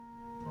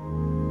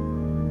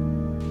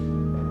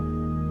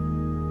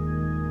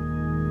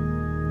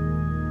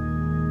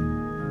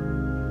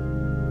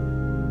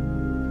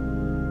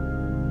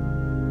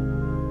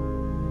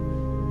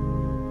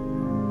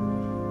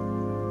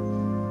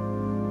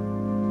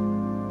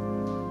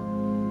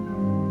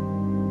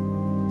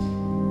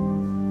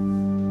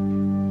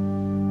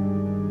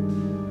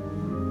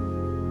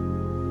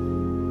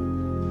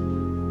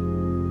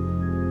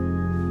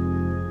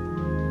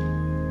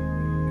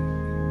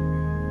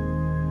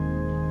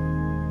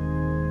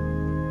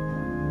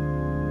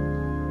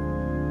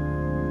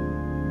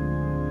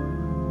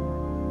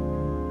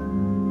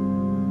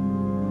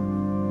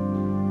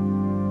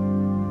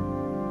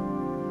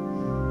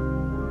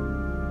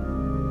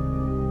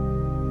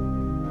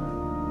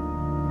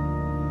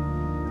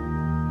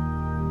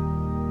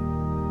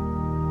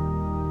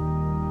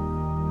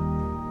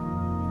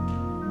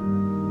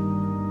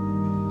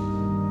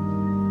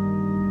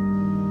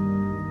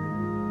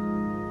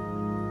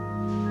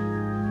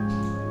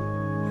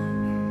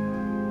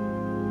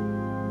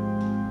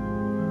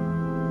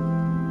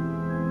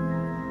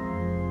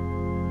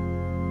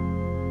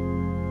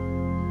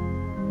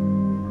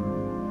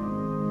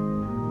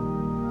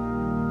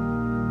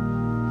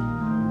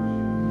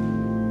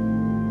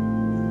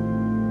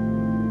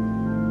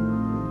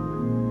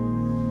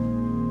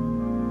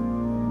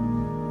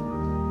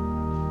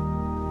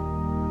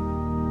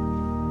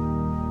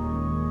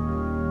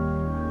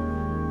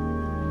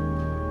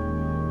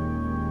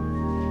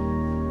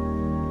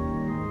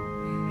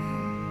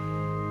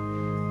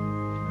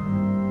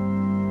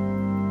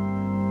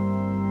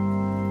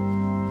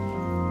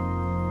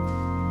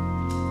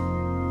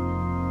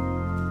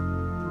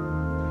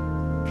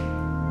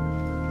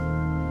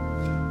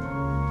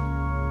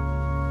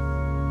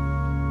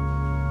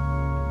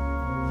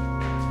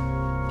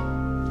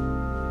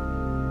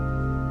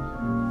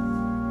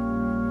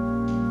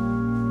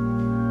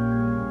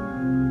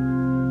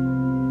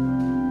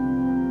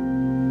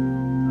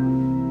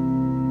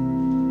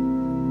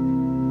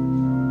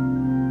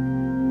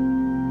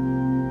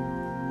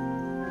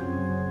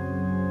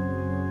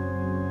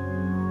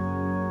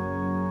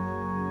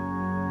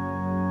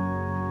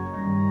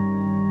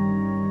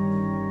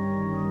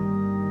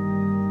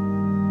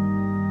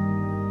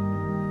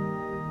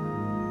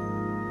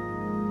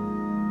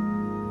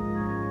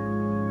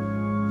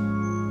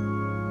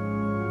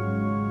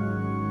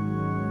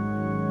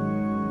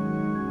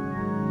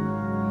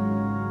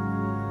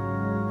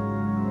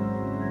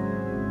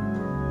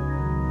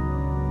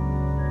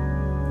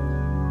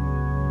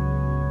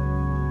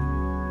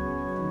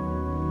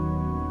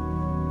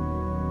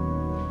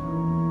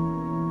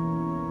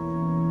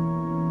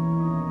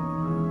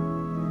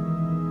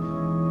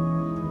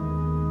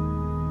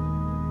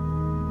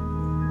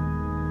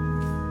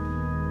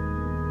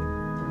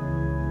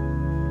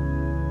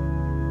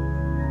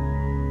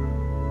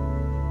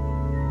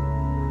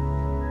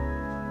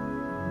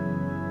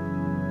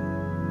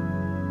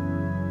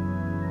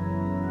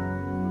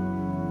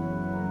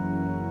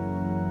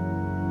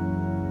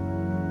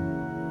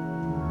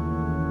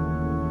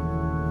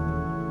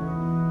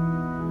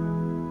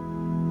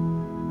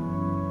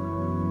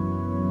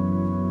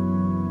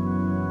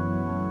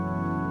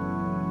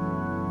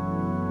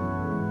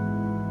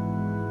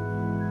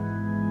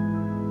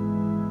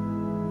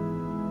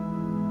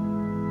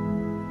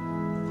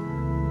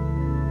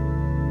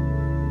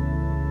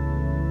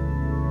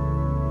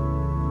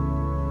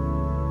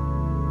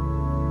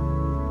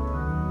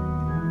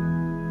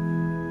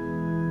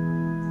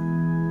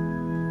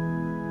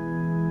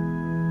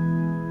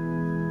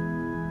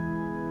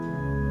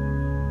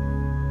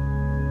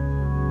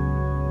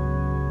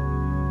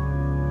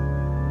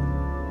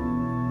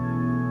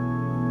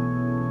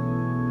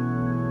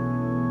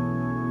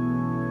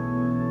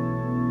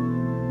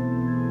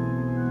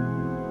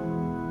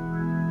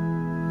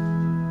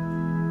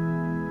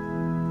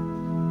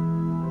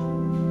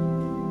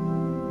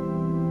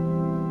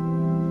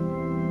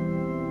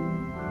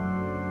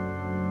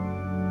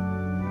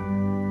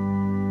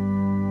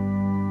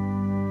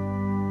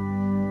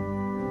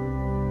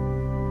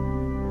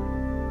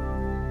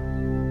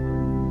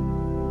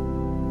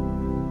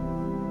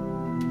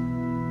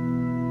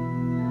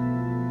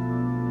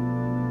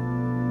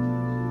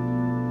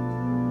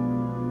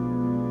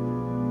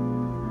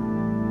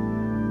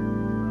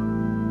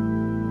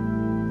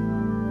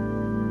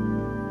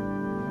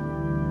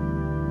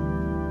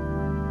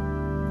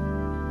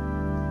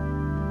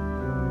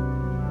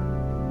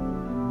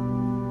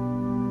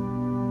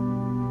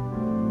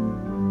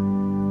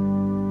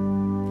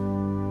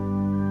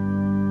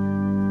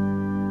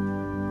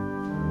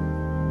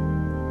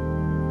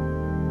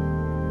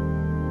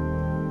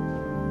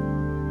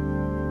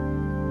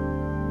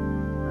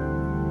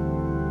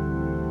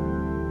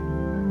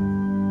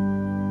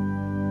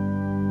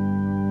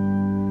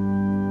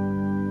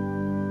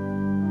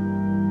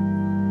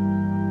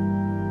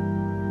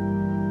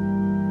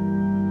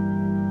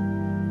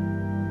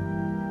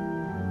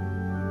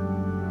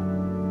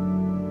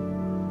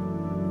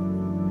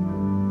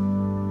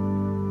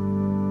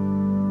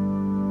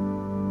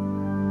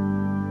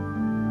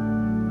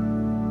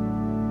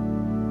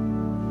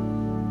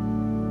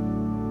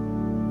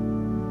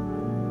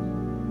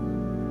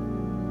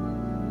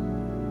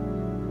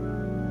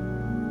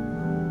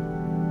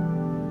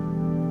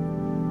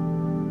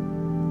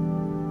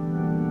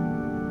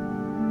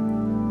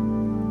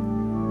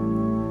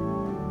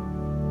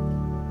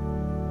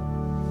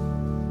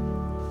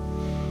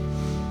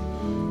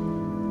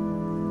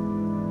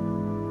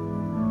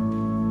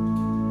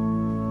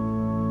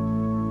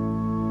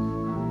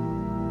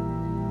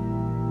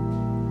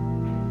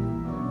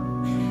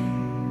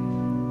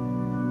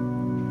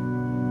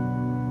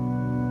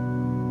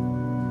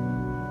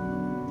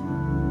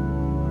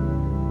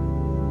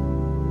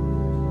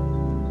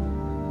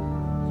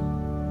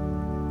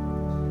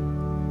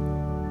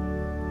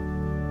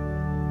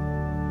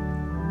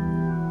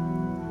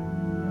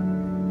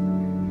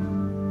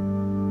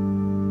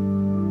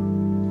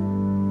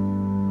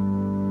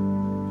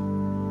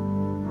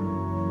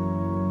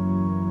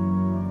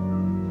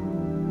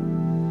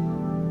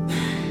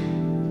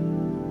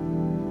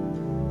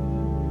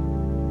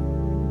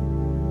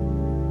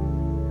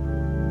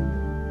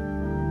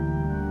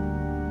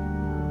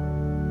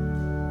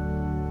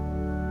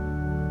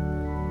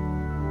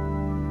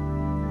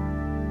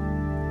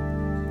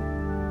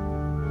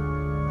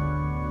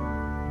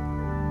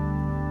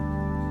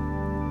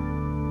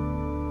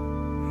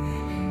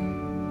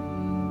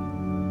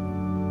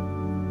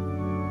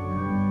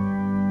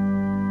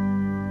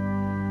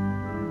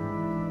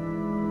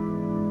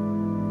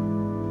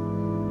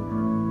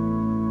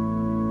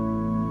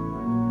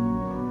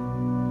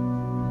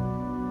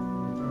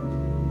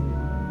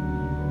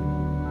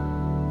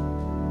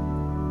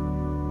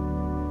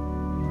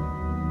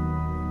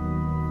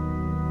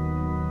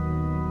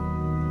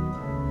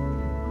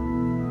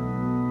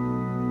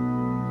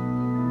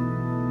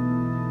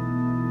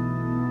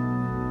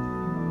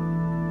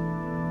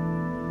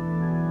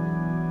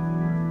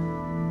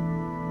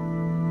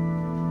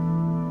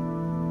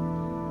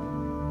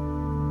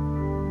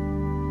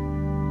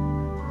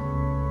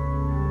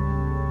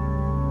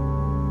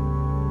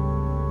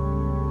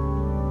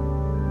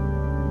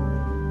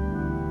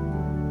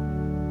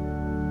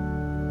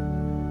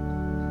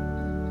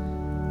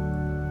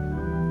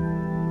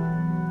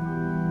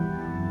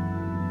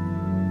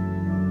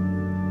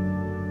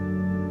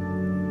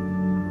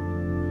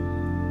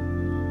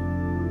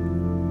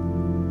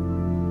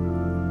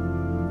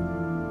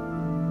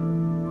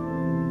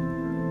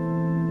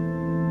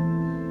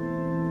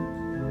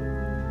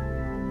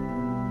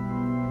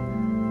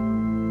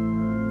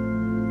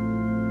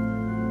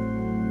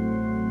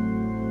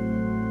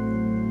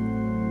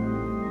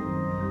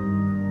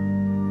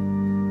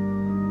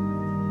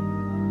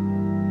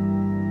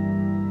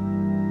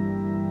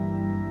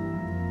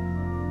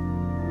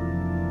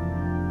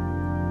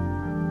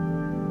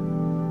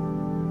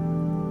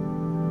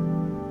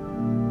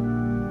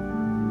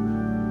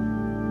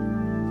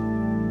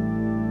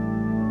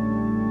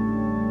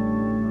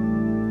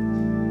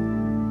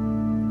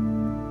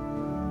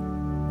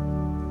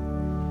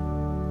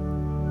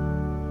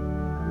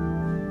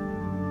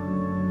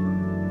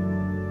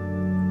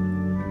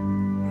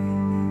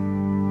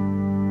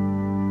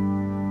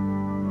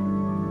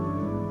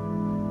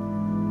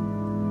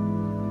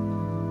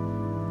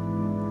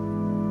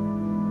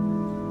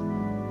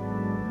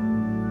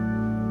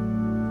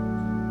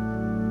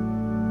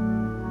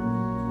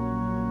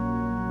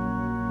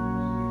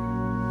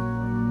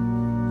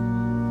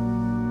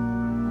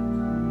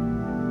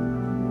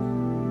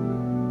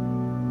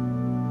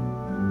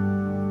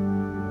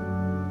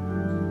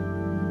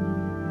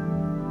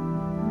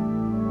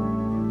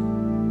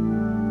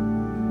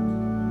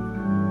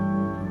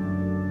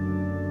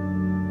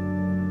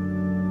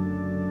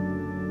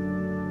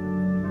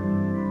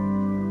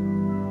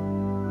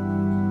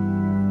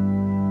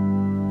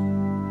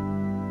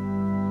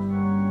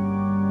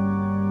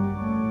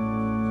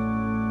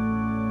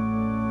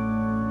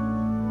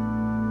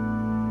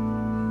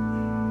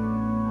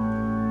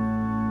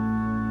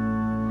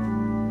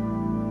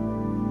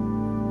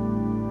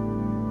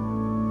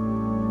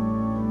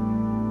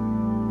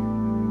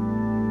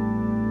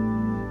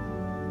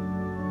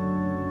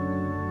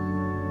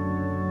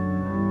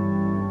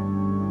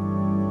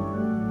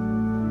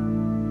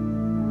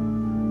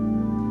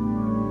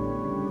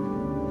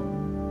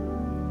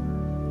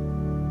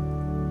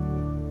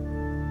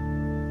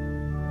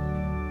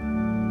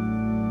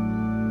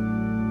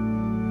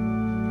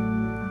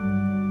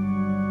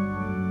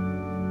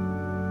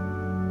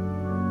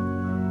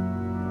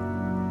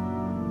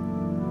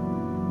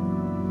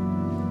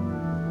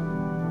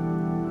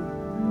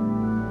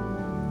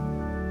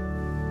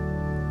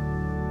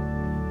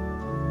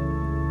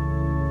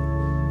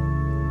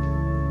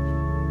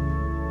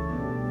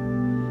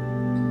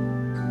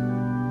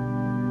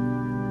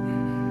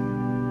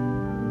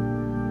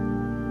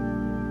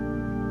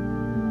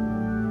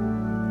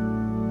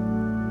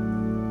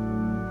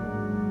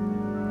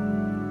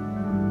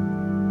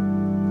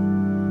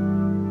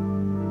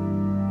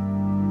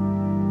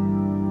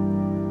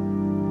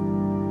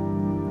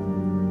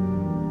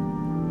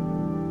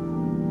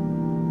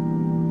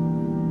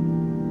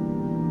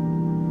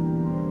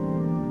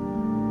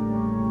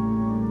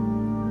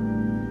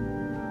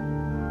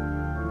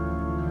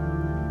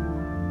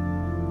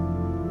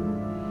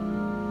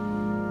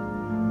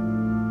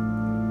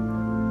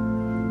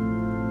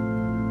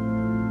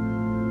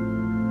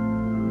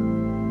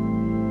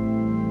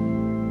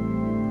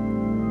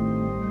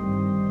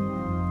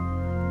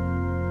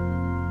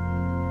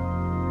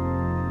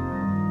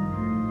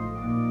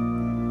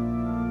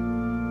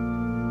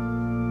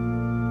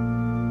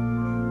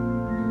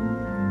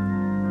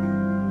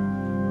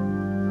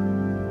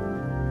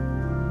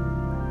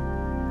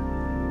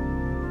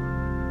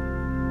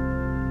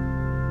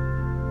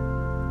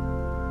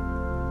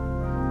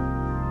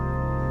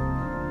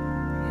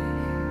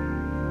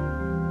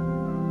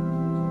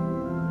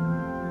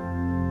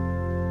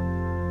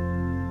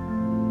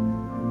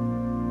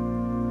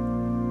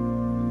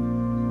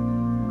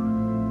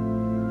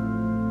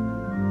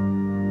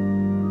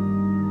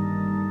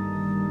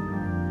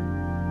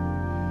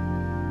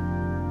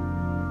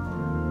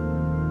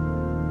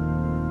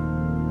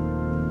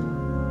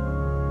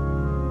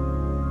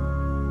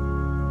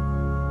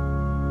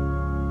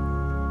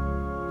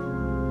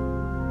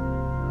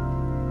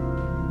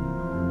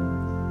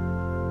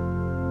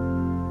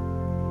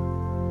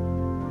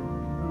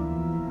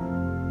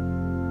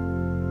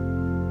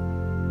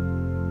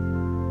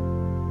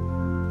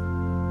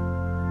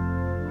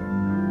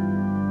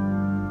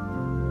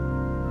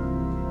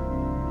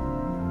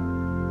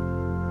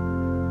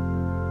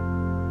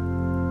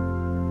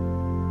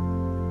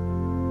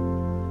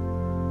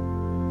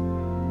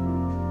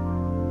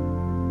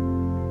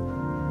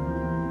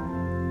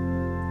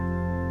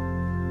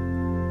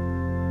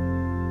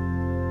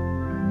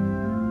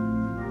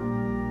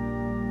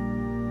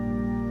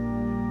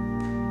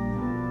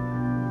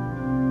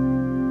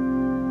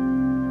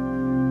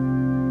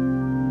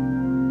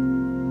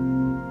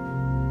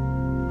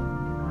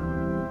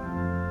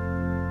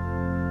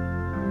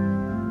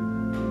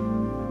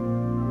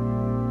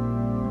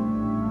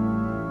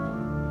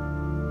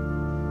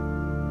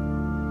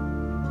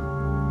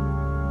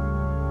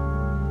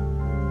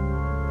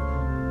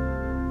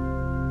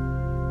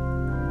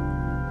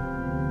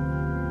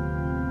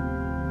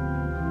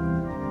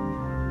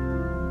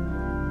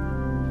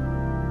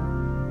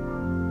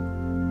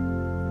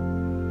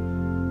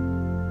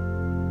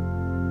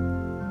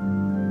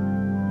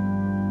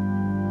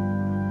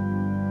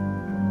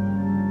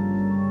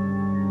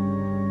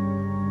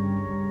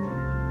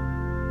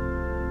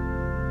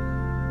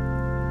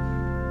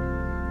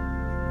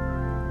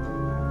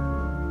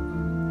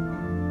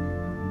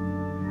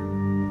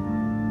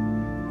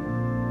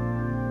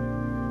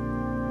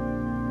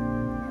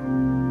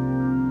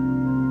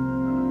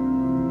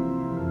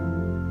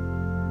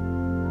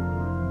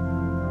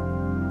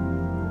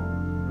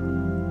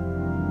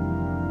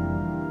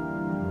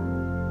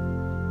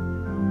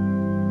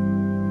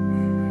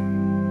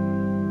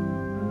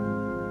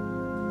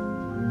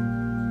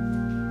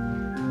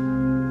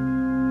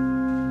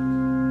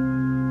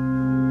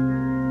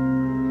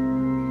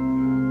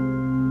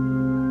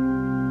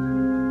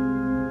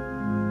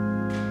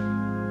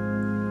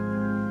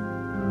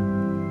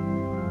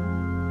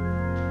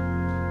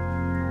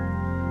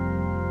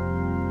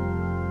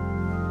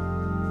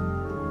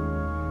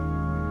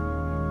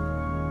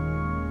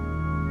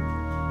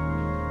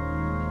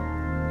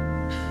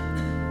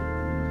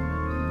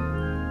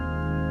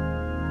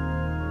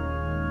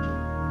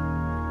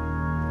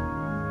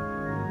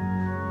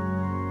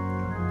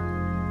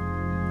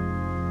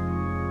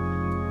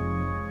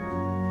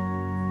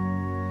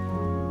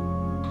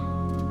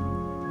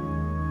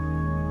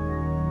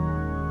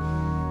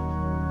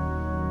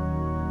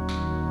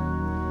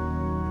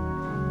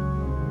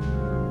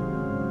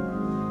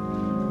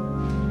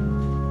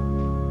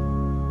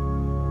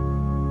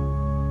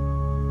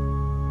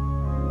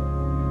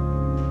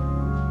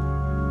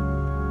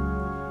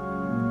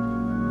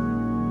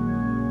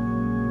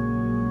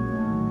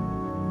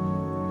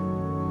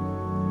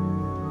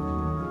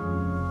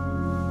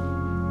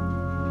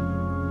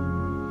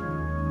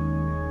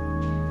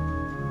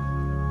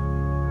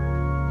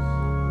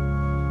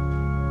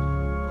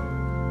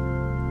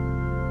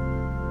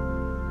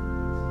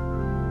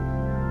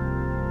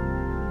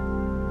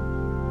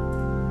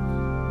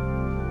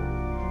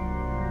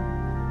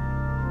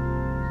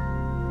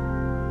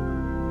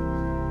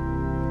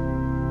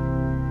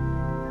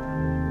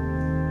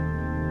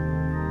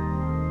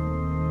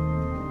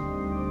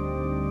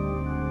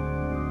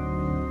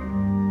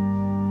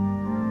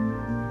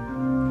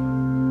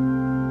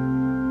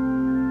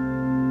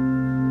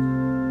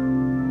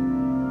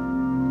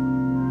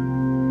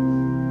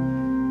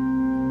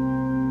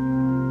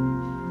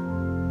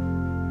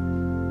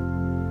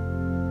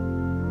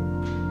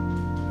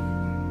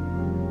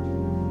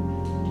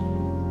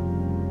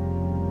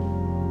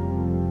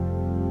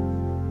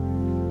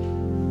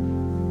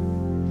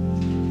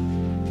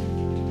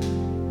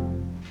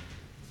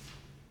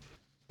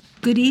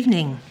Good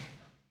evening.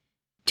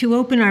 To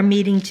open our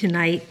meeting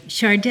tonight,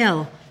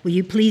 Chardell, will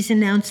you please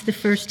announce the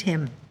first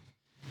hymn?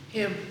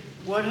 Hymn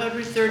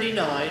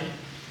 139,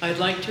 I'd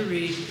like to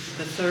read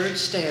the third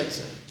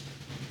stanza.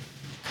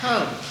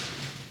 Come,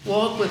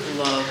 walk with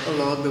love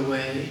along the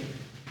way.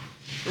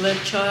 Let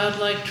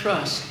childlike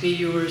trust be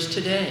yours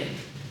today.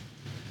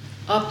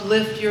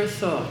 Uplift your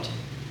thought,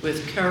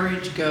 with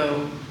courage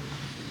go.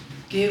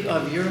 Give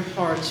of your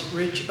heart's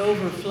rich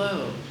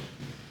overflow,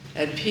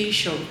 and peace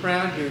shall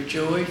crown your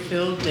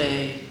joy-filled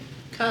day.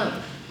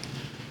 Come,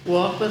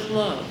 walk with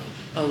love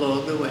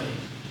along the way.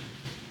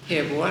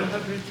 Hymn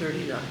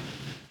 139.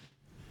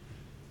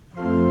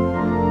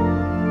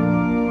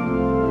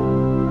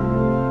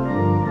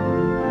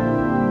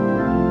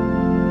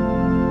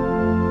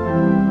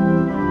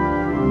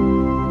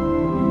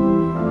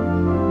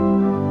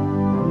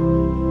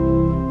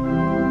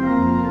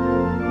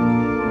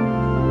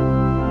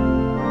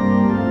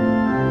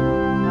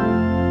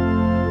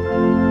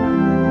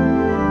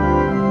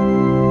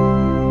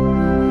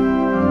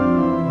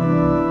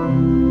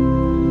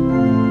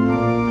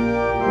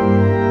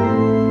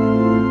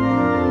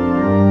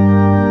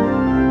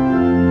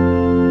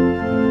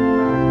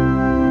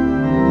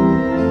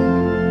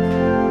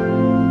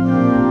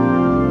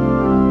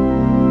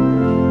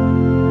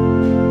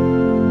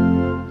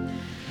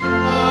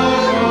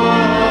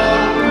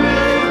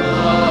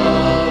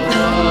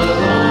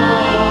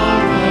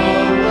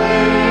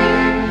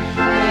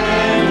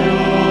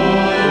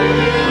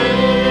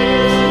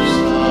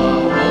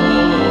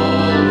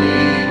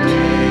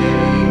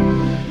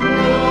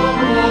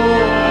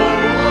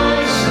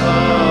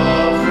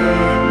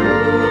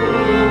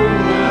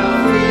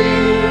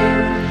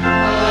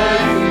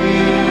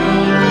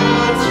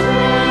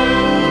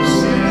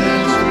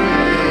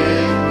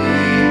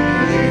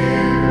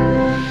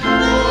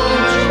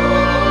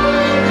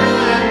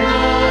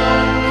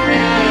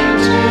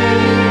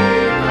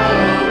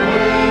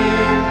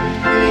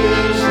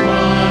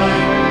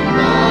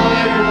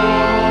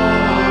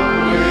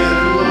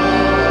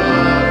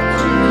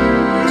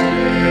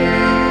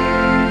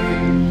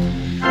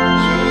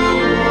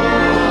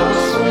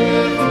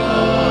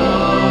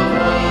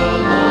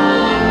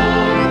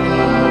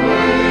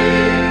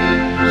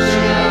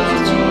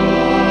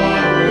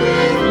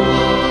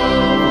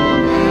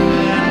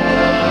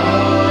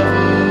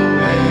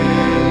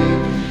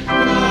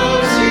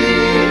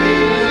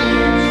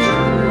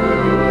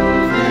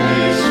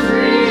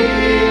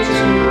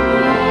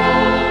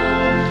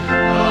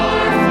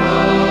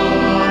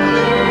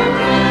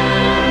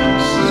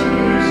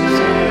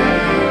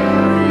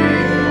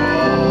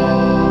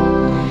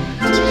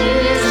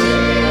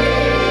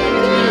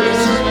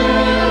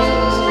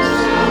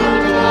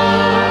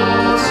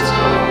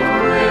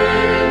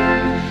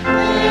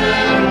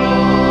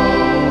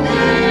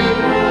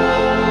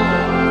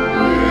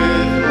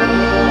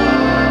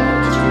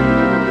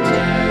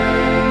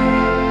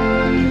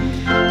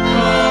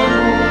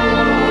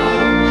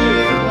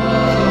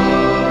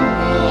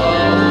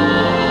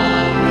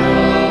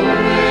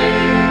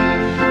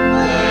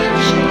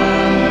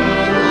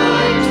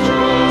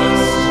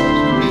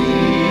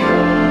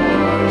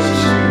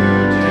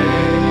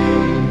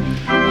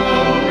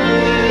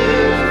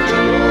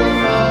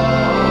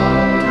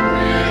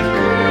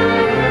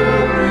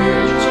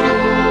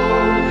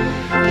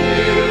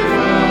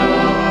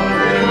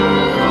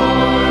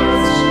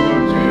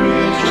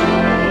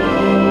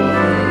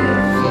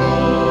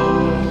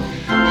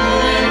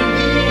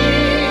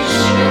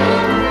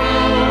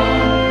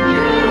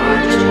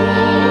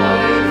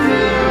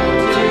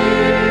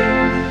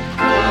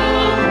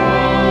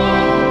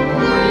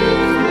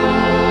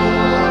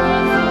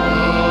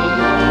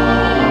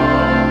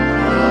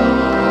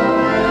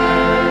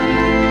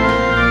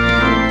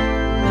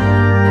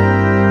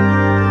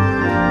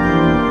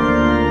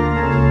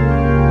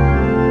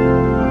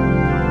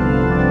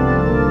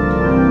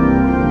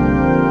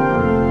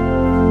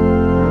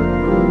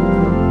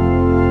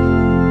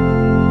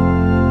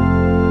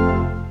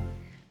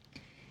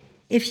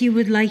 If you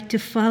would like to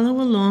follow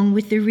along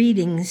with the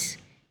readings,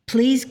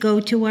 please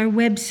go to our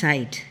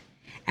website,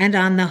 and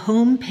on the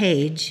home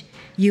page,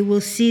 you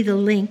will see the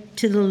link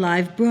to the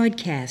live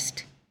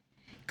broadcast.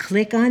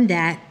 Click on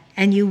that,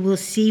 and you will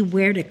see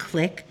where to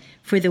click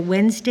for the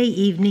Wednesday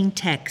evening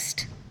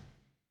text.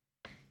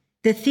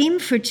 The theme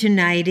for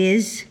tonight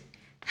is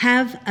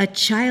Have a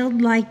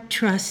Childlike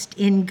Trust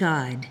in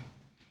God.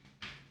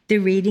 The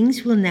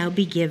readings will now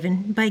be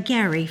given by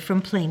Gary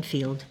from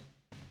Plainfield.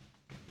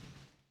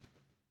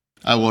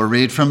 I will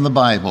read from the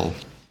Bible.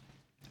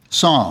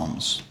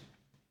 Psalms.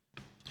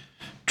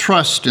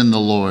 Trust in the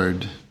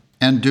Lord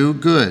and do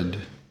good.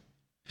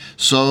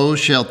 So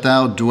shalt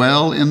thou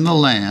dwell in the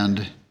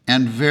land,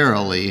 and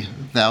verily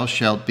thou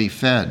shalt be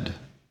fed.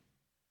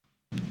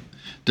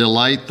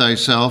 Delight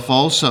thyself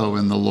also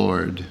in the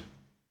Lord,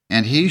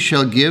 and he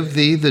shall give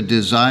thee the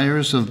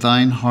desires of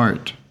thine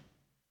heart.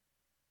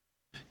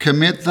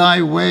 Commit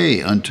thy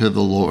way unto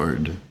the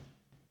Lord.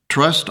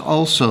 Trust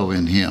also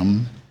in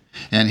him,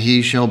 and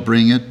he shall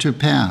bring it to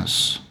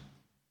pass.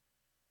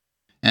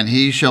 and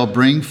he shall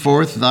bring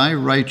forth thy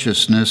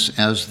righteousness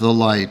as the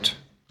light,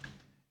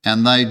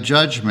 and thy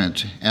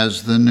judgment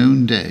as the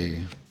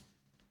noonday.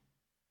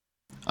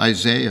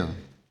 Isaiah.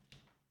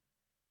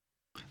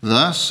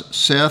 Thus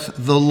saith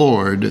the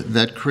Lord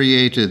that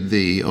created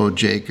thee, O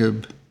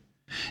Jacob,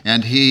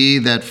 and he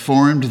that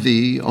formed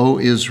thee, O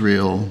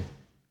Israel,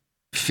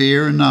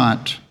 fear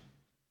not,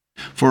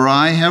 for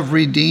I have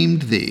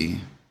redeemed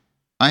thee.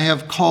 I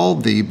have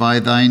called thee by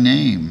thy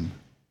name.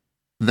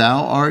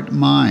 Thou art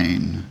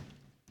mine.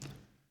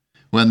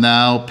 When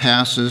thou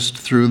passest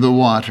through the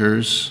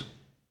waters,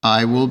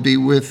 I will be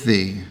with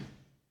thee,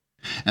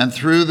 and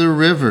through the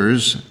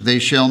rivers they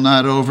shall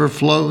not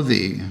overflow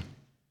thee.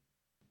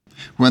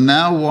 When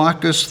thou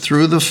walkest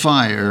through the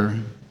fire,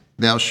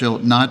 thou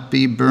shalt not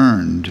be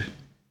burned,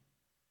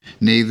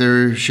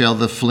 neither shall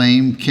the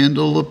flame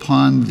kindle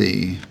upon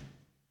thee.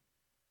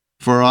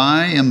 For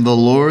I am the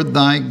Lord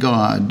thy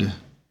God,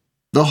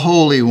 the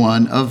Holy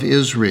One of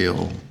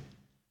Israel,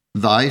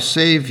 thy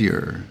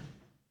Savior.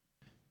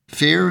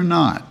 Fear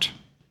not,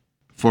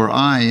 for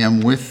I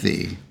am with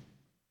thee.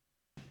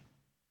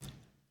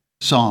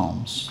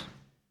 Psalms.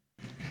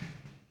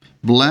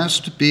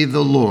 Blessed be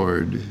the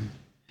Lord,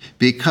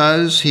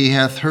 because he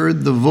hath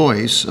heard the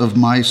voice of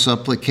my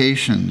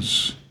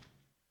supplications.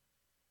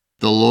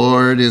 The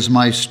Lord is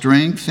my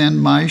strength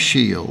and my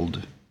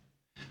shield.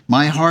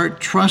 My heart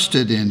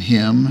trusted in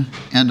him,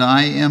 and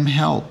I am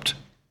helped.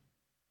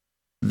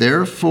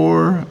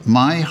 Therefore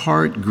my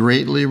heart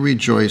greatly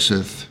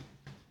rejoiceth,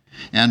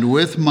 and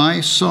with my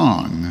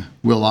song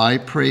will I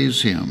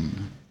praise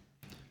him.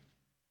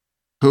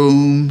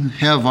 Whom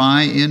have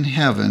I in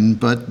heaven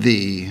but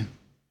thee?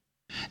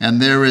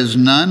 And there is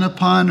none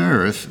upon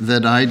earth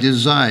that I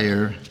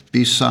desire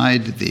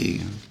beside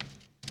thee.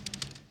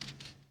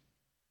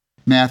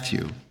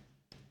 Matthew.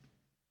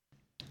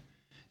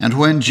 And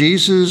when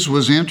Jesus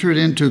was entered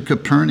into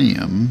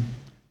Capernaum,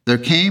 there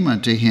came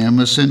unto him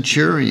a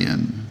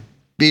centurion,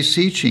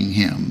 beseeching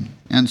him,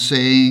 and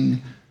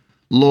saying,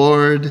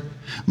 Lord,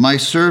 my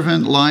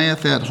servant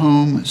lieth at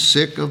home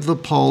sick of the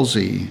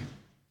palsy,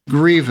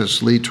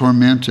 grievously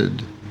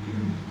tormented.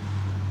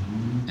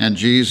 And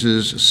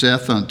Jesus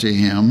saith unto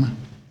him,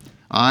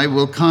 I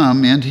will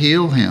come and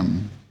heal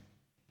him.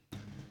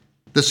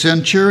 The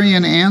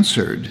centurion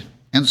answered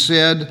and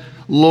said,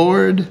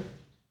 Lord,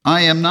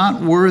 I am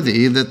not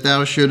worthy that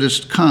thou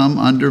shouldest come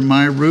under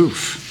my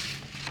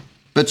roof,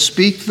 but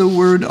speak the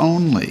word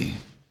only,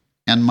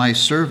 and my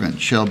servant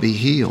shall be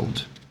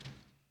healed.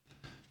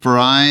 For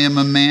I am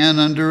a man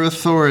under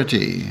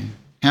authority,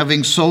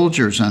 having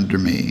soldiers under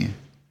me.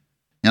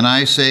 And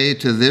I say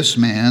to this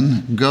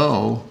man,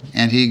 Go,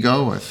 and he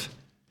goeth,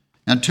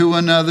 and to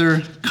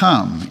another,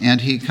 Come, and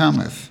he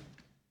cometh,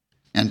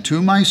 and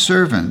to my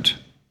servant,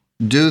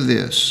 Do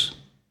this,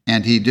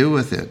 and he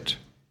doeth it.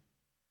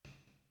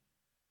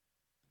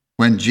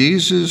 When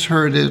Jesus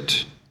heard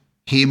it,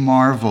 he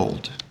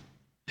marveled,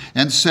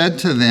 and said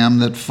to them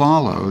that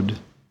followed,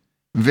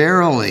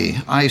 Verily,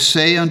 I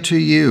say unto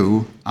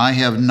you, I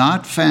have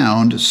not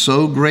found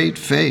so great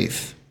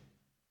faith,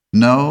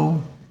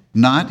 no,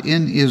 not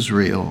in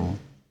Israel.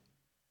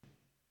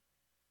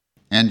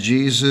 And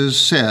Jesus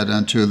said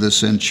unto the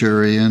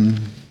centurion,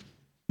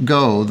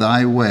 Go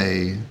thy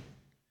way,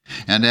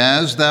 and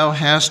as thou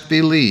hast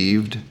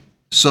believed,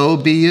 so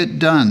be it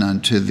done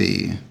unto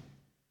thee.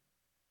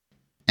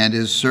 And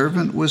his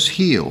servant was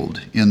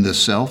healed in the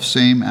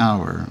selfsame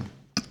hour.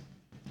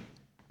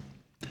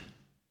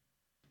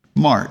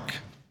 Mark.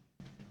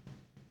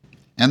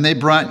 And they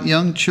brought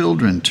young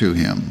children to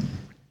him,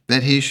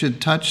 that he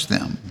should touch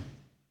them.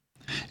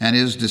 And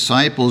his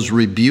disciples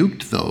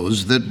rebuked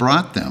those that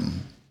brought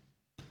them.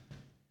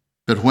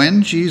 But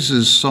when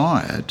Jesus saw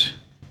it,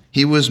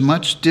 he was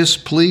much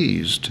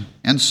displeased,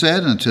 and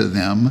said unto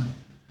them,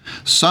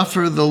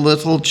 Suffer the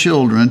little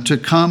children to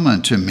come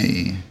unto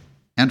me,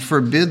 and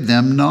forbid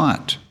them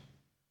not.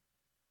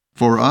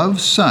 For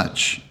of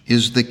such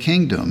is the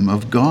kingdom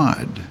of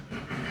God.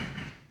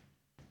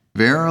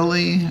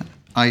 Verily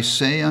I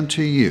say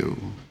unto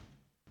you,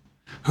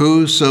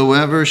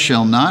 whosoever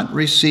shall not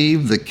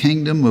receive the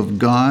kingdom of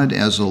God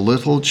as a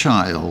little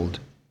child,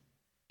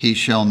 he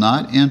shall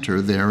not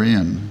enter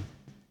therein.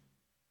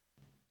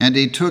 And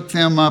he took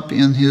them up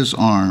in his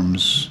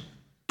arms,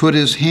 put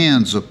his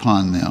hands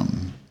upon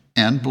them,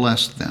 and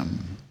blessed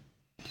them.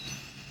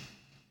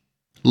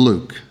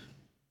 Luke.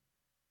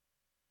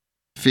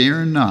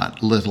 Fear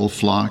not, little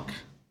flock,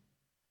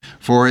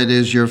 for it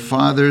is your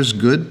Father's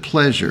good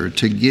pleasure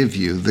to give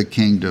you the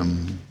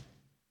kingdom.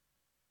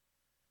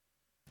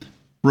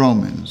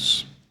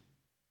 Romans.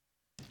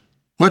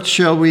 What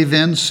shall we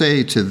then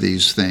say to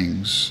these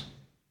things?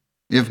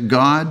 If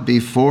God be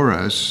for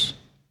us,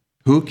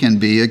 who can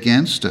be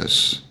against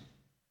us?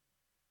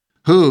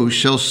 Who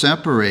shall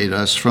separate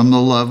us from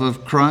the love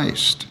of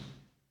Christ?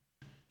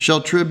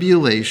 Shall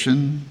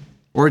tribulation,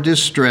 or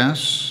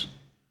distress,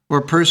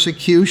 or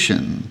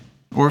persecution,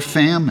 or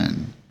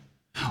famine,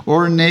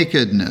 or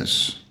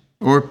nakedness,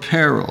 or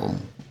peril,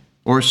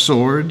 or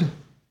sword?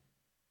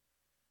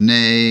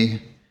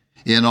 Nay,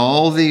 in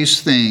all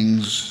these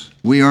things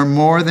we are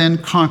more than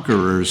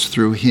conquerors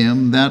through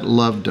him that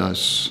loved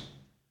us.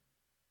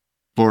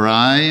 For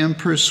I am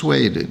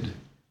persuaded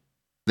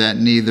that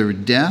neither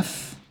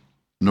death,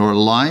 nor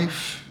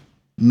life,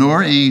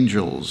 nor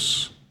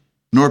angels,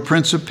 nor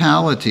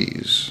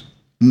principalities,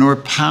 nor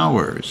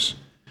powers,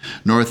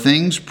 nor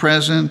things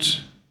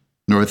present,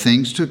 nor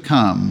things to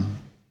come,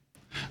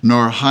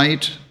 nor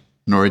height,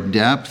 nor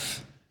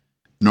depth,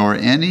 nor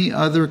any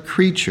other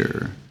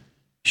creature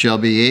shall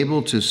be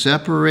able to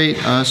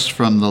separate us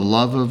from the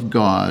love of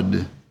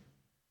God,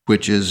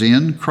 which is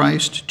in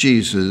Christ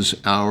Jesus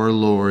our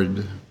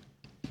Lord.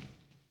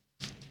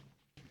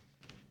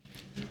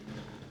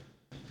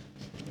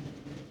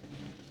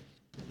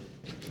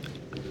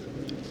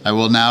 I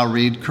will now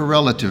read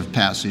correlative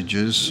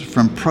passages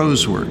from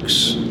Prose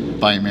Works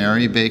by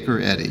Mary Baker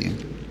Eddy.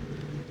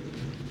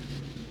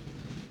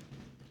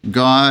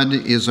 God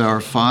is our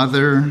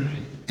Father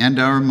and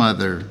our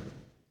Mother,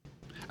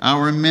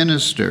 our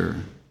minister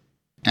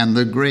and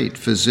the great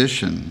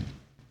physician.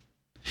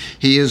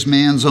 He is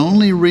man's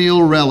only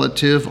real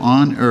relative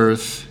on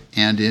earth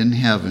and in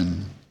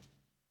heaven.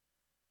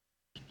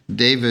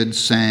 David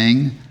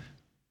sang,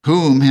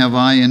 "Whom have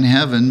I in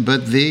heaven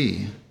but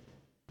thee?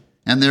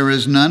 And there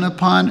is none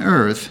upon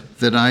earth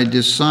that I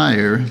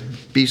desire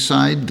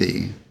beside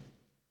thee."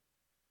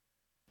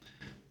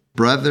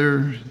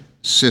 Brother,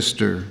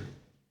 sister,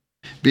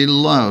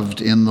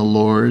 beloved in the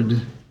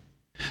Lord,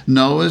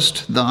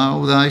 knowest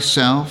thou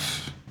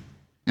thyself,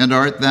 and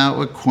art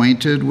thou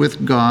acquainted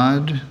with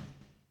God?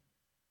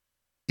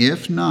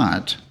 If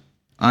not,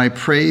 I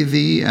pray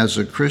thee as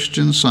a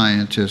Christian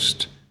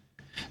Scientist,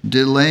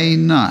 delay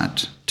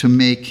not to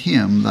make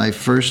him thy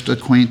first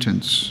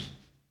acquaintance.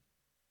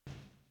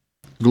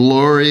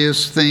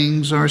 Glorious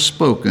things are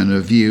spoken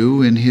of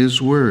you in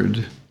his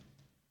word.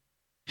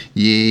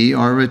 Ye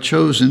are a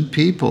chosen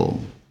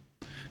people,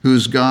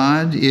 whose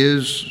God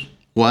is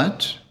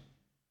what?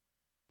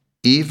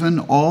 Even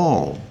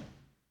all.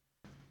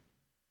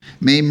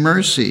 May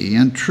mercy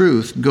and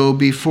truth go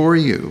before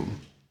you.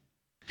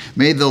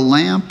 May the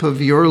lamp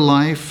of your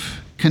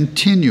life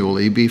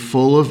continually be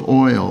full of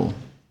oil,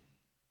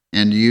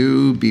 and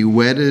you be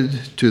wedded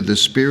to the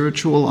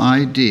spiritual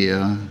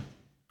idea,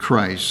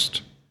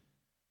 Christ.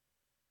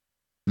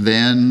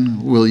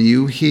 Then will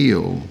you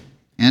heal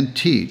and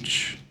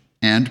teach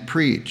and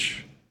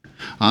preach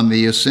on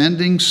the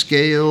ascending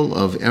scale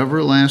of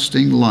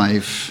everlasting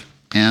life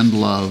and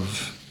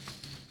love.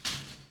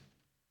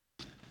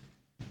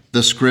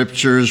 The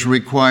Scriptures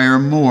require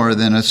more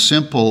than a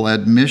simple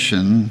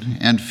admission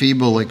and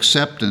feeble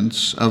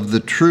acceptance of the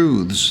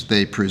truths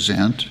they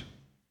present.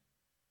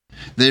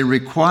 They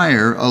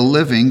require a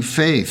living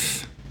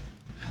faith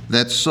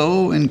that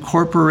so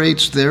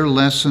incorporates their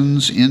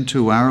lessons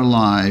into our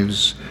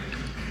lives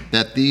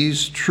that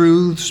these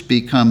truths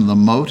become the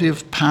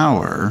motive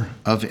power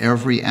of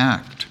every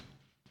act.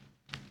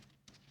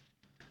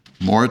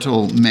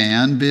 Mortal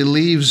man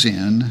believes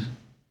in,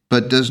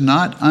 but does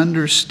not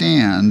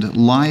understand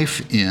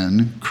life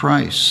in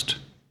Christ.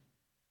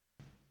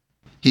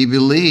 He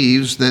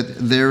believes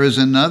that there is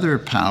another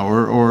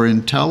power or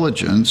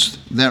intelligence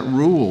that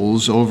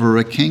rules over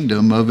a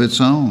kingdom of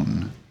its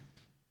own,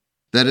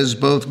 that is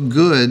both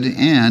good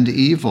and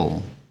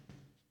evil,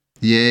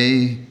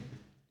 yea,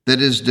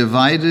 that is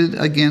divided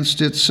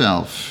against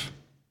itself,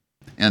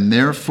 and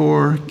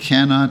therefore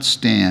cannot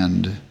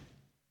stand.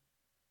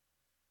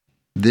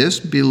 This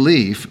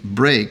belief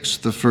breaks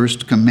the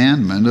first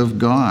commandment of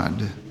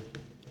God.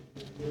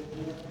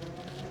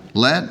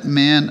 Let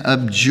man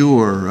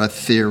abjure a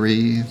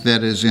theory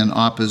that is in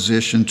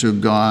opposition to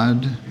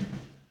God.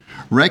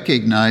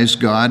 Recognize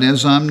God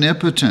as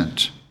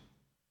omnipotent,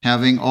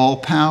 having all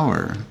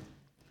power,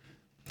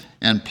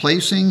 and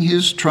placing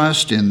his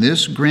trust in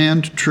this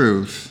grand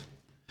truth,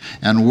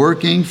 and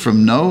working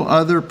from no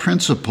other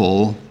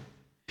principle,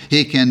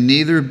 he can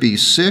neither be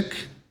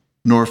sick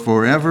nor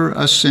forever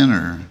a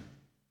sinner.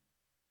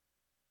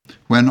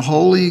 When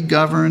wholly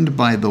governed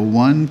by the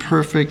one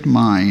perfect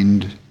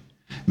mind,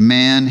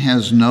 man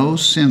has no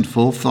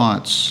sinful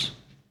thoughts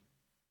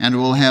and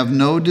will have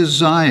no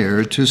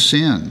desire to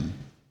sin.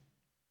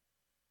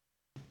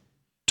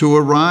 To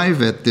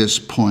arrive at this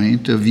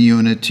point of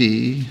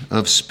unity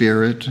of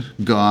spirit,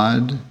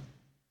 God,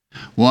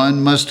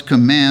 one must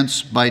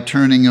commence by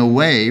turning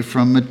away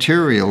from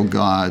material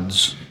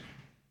gods,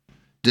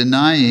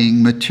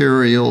 denying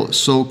material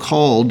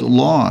so-called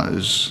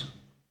laws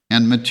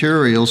and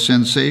material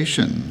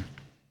sensation,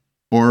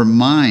 or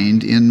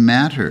mind in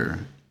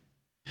matter,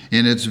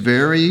 in its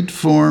varied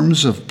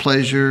forms of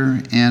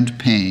pleasure and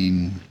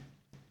pain.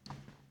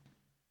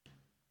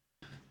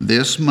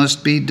 This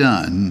must be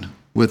done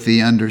with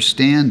the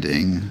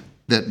understanding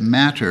that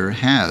matter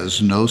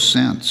has no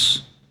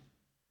sense.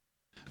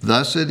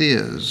 Thus it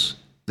is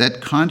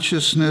that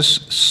consciousness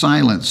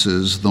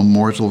silences the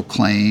mortal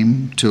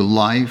claim to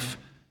life,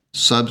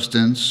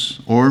 substance,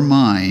 or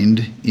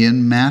mind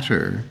in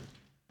matter,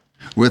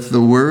 with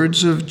the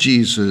words of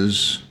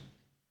Jesus,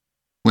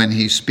 "When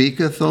he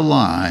speaketh a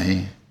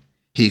lie,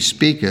 he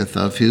speaketh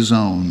of his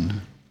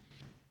own."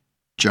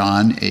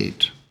 John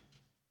 8.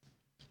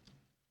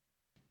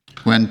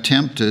 When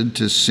tempted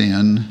to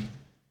sin,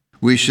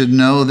 we should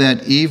know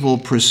that evil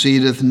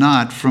proceedeth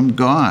not from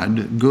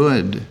God,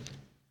 good,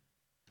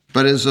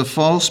 but is a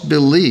false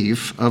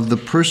belief of the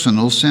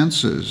personal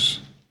senses.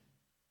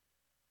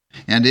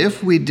 And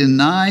if we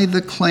deny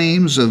the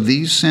claims of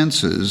these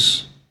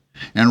senses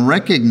and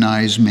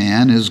recognize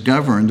man as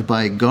governed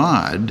by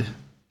God,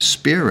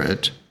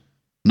 Spirit,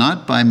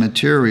 not by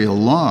material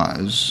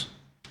laws,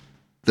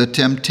 the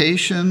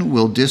temptation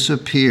will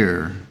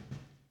disappear.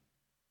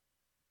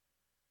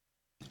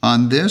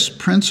 On this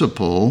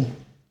principle,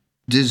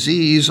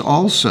 disease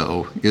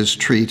also is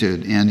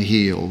treated and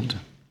healed.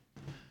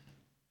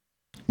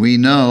 We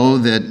know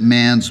that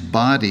man's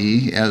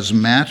body as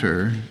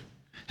matter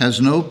has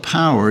no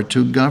power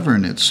to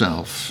govern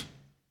itself,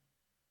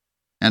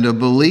 and a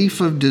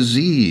belief of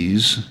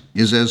disease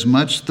is as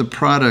much the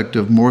product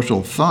of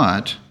mortal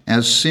thought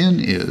as sin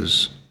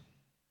is.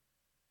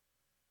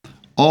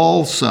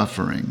 All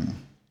suffering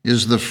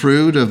is the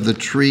fruit of the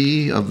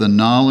tree of the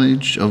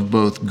knowledge of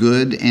both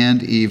good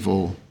and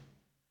evil,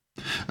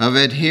 of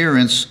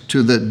adherence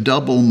to the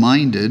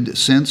double-minded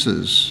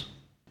senses,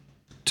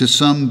 to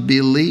some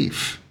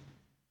belief,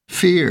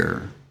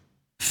 fear,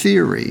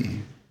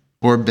 theory,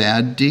 or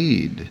bad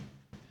deed,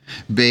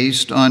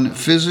 based on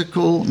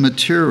physical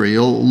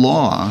material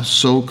law,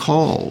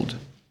 so-called,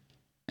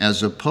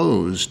 as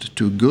opposed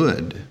to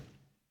good,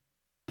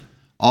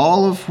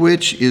 all of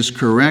which is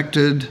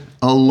corrected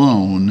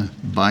alone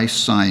by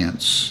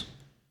science,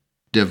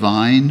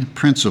 divine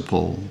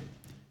principle,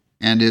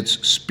 and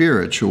its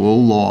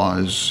spiritual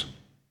laws.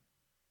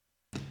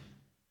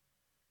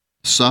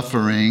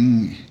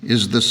 Suffering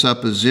is the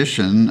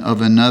supposition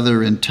of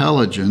another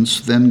intelligence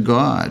than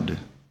God,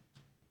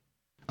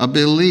 a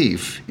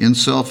belief in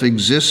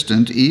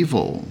self-existent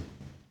evil,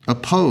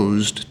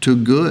 opposed to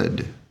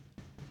good,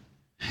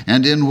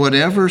 and in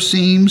whatever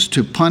seems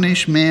to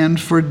punish man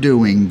for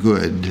doing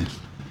good,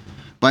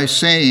 by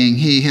saying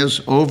he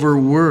has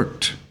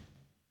overworked,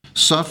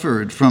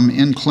 suffered from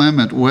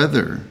inclement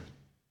weather,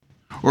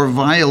 or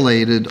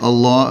violated a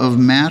law of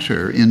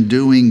matter in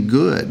doing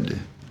good.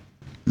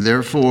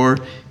 Therefore,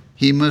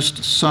 he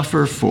must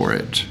suffer for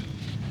it.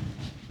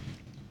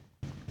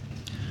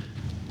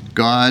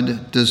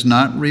 God does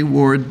not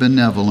reward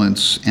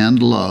benevolence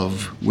and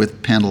love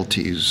with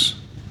penalties.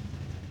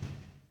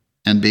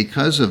 And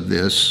because of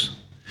this,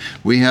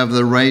 we have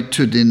the right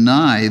to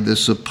deny the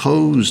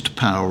supposed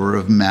power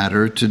of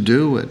matter to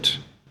do it,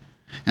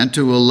 and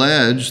to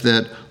allege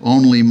that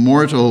only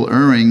mortal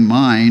erring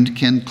mind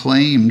can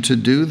claim to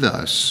do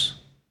thus,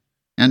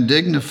 and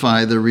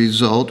dignify the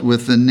result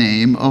with the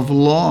name of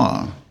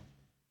law.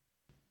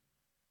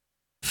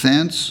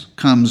 Thence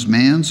comes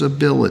man's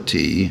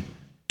ability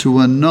to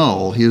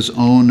annul his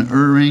own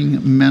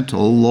erring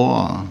mental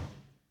law,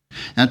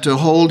 and to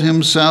hold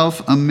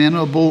himself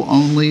amenable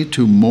only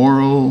to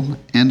moral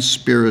and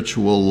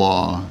spiritual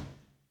law,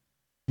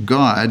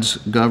 God's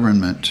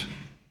government.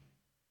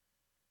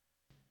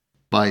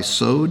 By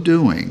so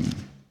doing,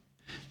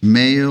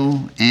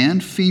 male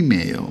and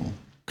female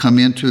come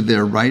into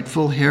their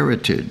rightful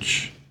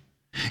heritage,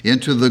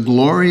 into the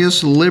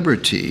glorious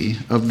liberty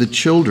of the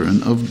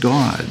children of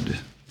God.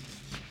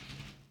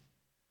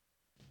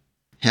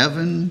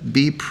 Heaven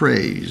be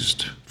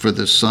praised for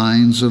the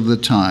signs of the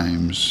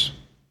times.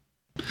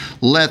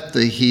 Let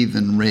the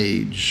heathen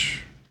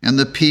rage, and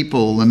the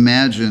people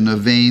imagine a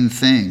vain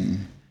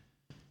thing.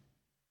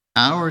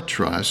 Our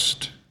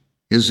trust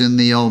is in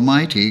the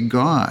Almighty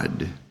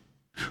God,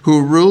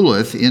 who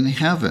ruleth in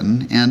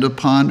heaven and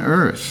upon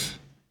earth,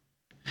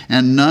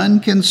 and none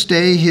can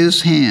stay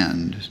his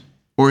hand,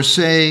 or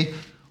say,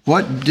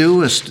 "What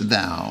doest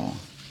thou?"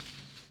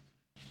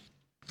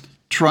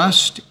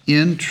 Trust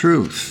in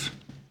truth,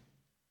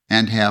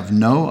 and have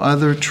no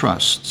other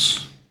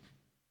trusts.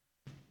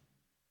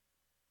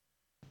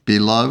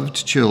 Beloved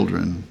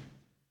children,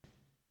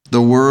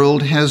 the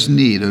world has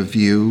need of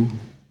you,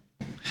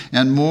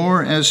 and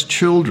more as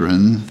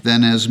children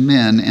than as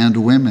men and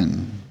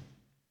women.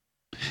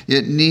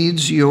 It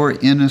needs your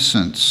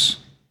innocence,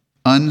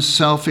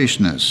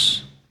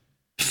 unselfishness,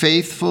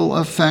 faithful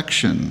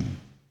affection,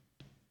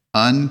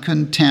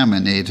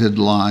 uncontaminated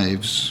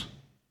lives.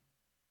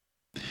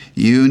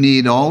 You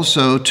need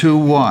also to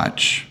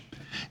watch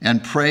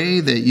and pray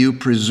that you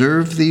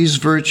preserve these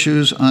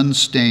virtues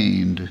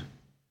unstained,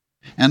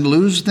 and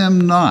lose them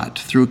not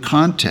through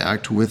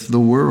contact with the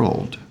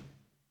world.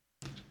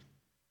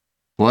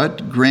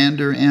 What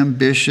grander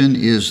ambition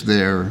is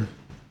there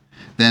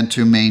than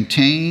to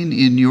maintain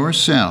in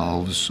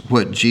yourselves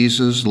what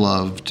Jesus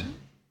loved,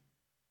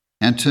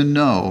 and to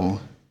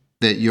know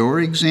that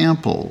your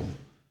example,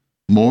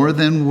 more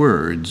than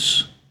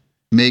words,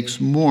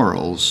 makes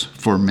morals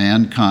for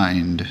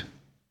mankind?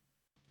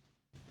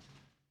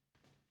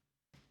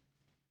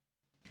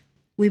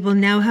 We will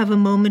now have a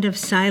moment of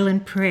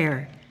silent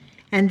prayer,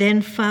 and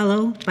then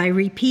follow by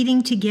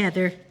repeating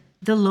together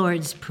the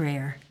Lord's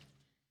Prayer.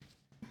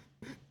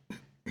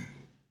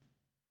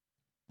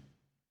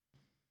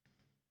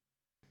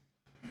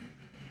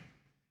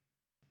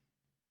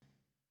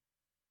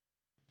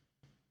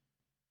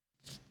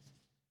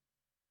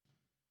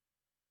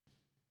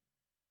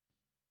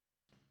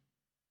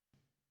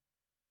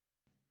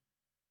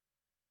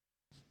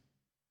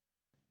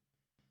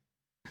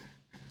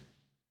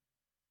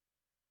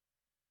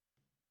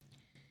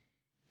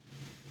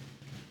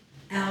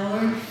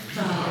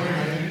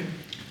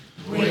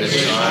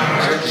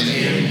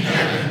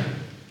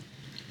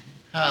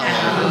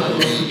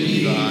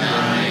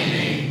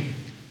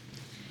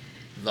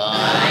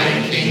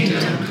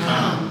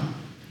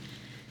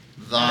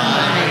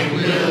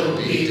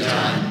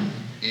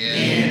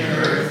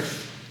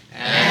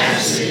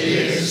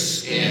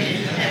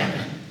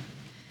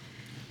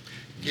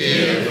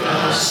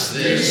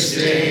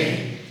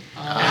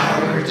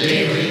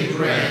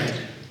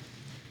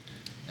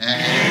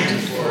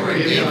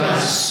 forgive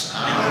us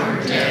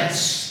our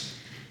debts,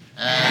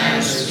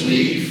 as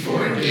we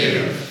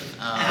forgive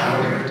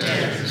our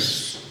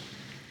debtors.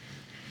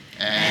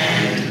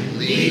 And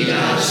lead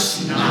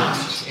us not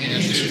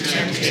into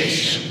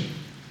temptation,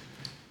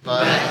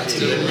 but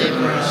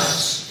deliver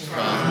us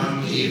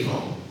from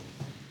evil.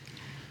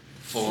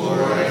 For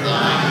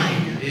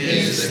thine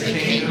is the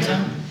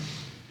kingdom,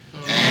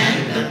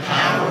 and the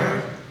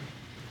power,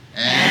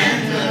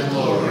 and the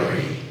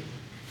glory,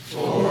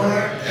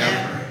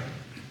 forever.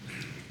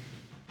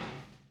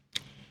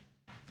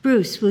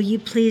 Bruce, will you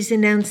please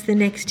announce the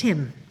next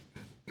hymn?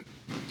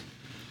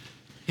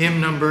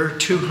 Hymn number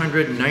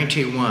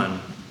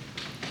 291.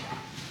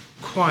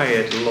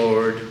 Quiet,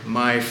 Lord,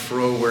 my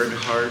froward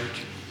heart.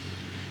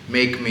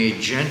 Make me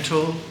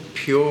gentle,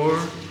 pure,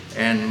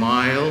 and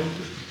mild,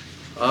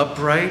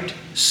 upright,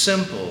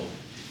 simple,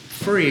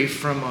 free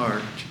from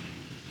art.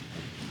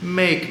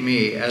 Make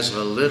me as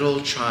a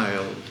little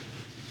child,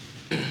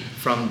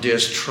 from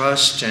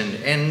distrust and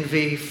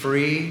envy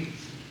free,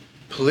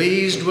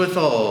 pleased with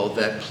all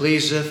that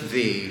pleaseth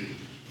thee.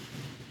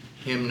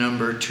 Hymn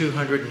number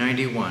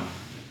 291.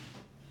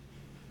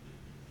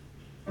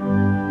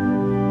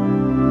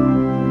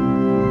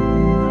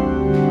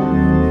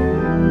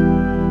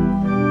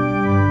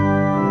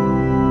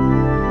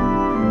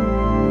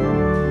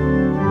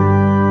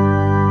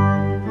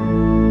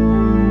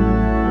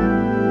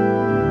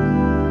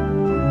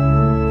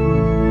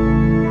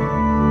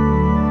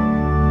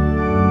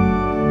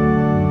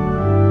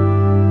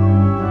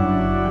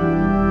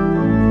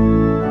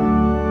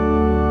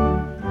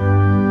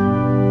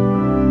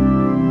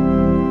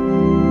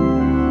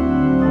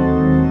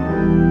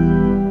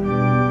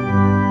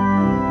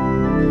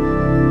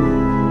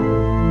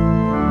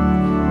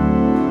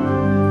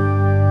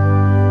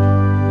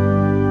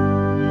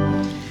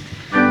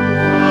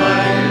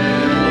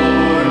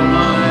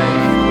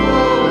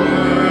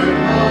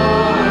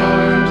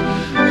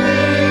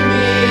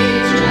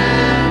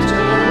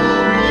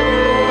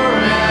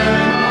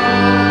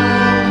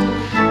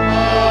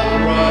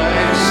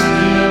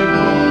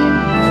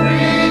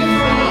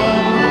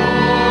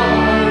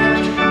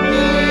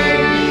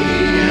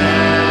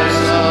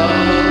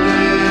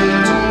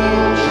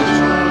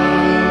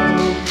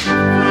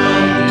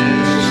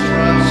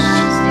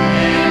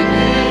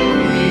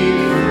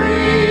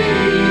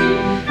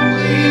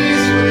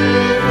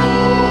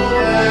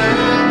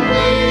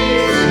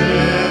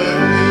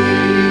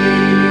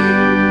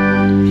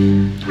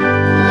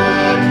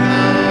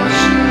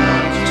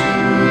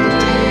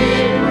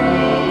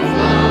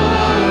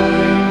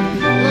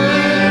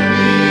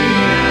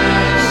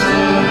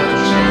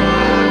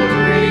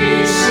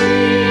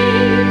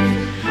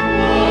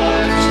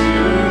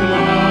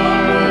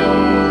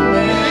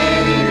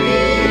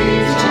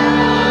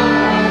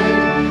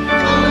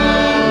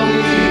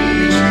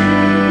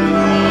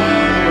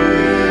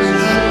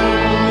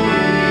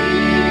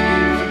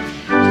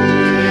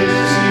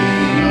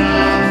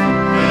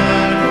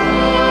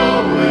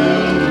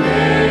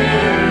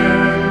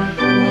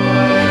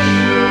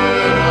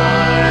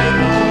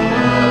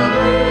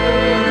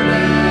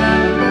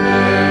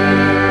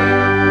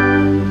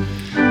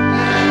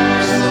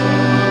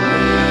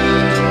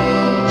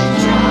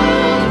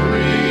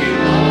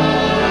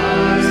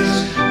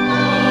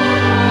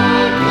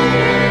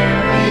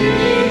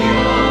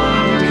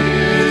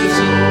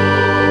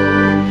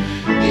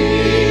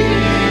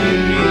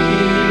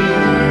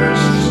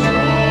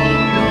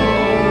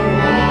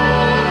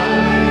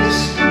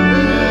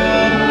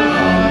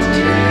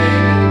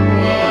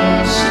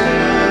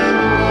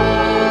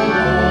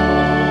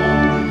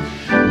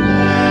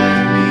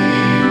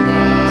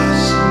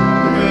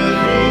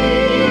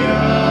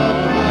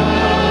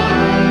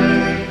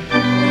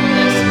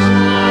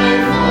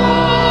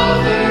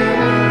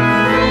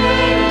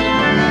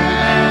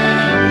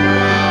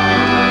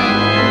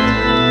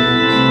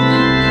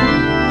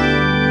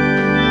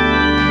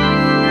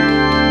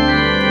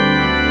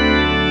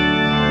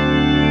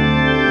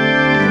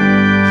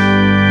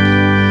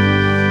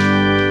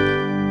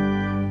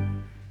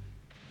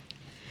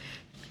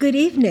 Good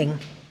evening,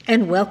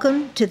 and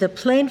welcome to the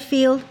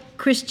Plainfield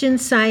Christian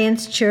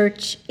Science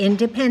Church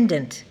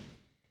Independent.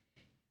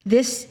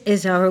 This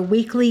is our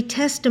weekly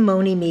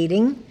testimony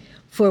meeting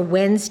for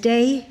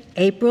Wednesday,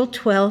 April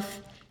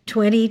 12th,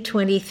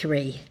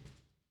 2023.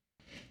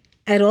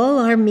 At all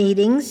our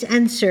meetings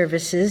and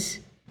services,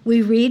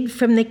 we read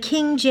from the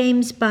King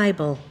James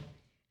Bible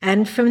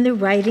and from the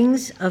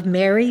writings of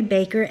Mary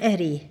Baker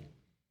Eddy.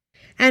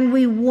 And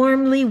we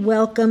warmly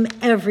welcome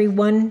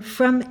everyone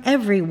from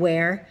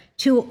everywhere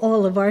to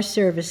all of our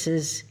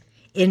services,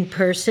 in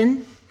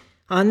person,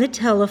 on the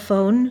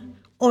telephone,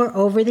 or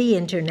over the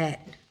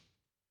internet.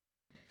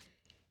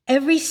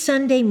 Every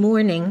Sunday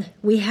morning,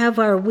 we have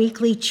our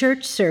weekly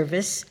church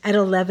service at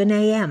 11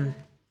 a.m.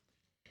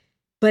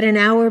 But an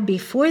hour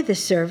before the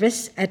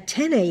service, at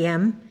 10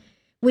 a.m.,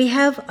 we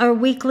have our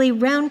weekly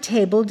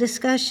roundtable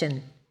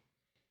discussion.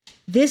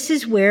 This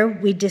is where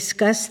we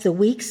discuss the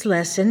week's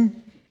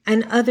lesson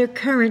and other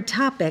current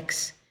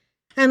topics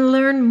and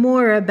learn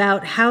more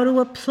about how to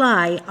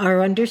apply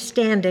our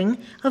understanding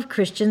of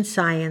Christian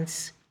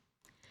Science.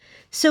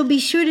 So be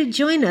sure to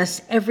join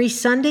us every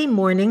Sunday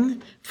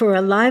morning for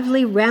a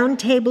lively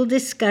roundtable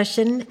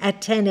discussion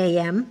at 10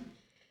 a.m.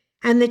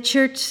 and the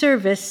church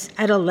service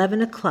at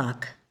 11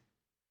 o'clock.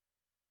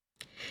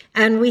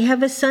 And we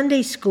have a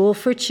Sunday school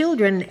for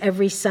children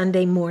every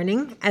Sunday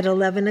morning at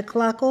 11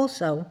 o'clock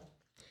also.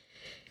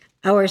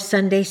 Our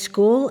Sunday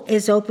school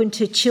is open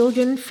to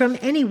children from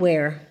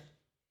anywhere.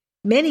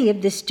 Many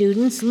of the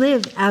students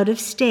live out of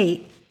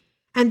state,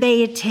 and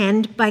they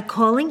attend by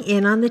calling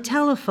in on the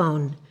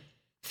telephone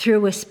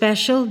through a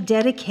special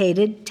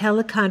dedicated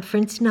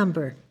teleconference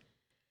number.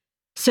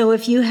 So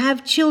if you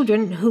have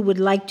children who would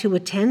like to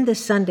attend the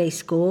Sunday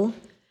school,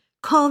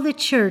 call the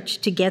church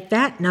to get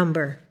that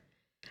number,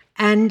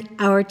 and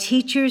our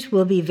teachers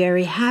will be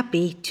very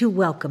happy to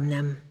welcome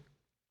them.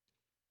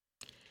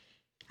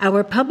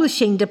 Our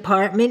publishing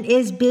department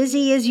is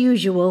busy as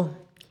usual.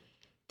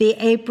 The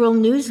April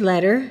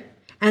newsletter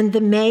and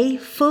the May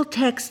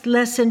full-text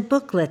lesson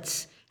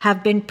booklets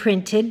have been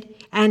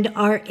printed and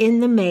are in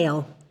the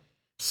mail.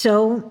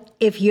 So,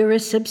 if you're a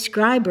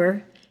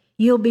subscriber,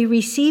 you'll be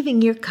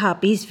receiving your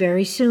copies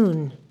very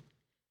soon.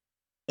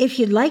 If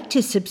you'd like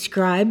to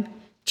subscribe,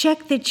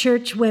 check the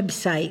church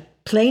website,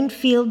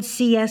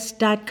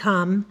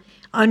 plainfieldcs.com,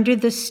 under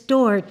the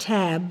Store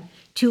tab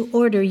to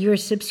order your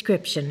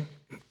subscription.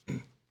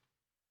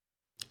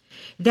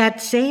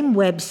 That same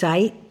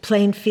website,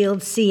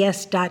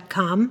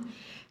 plainfieldcs.com,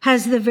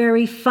 has the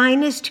very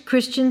finest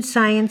Christian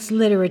Science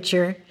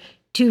literature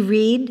to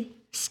read,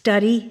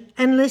 study,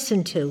 and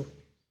listen to.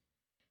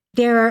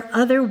 There are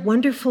other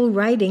wonderful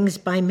writings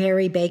by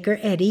Mary Baker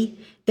Eddy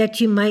that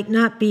you might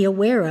not be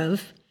aware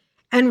of,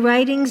 and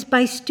writings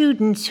by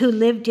students who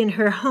lived in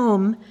her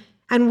home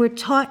and were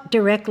taught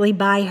directly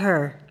by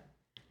her.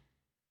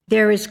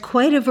 There is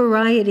quite a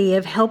variety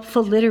of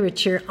helpful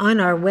literature on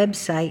our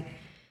website,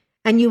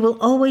 and you will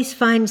always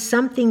find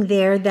something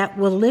there that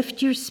will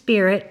lift your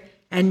spirit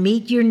and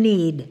meet your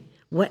need,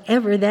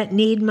 whatever that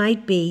need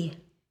might be.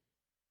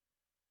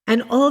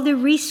 And all the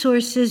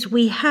resources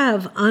we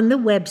have on the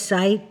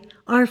website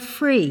are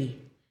free.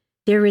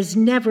 There is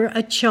never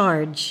a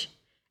charge,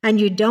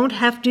 and you don't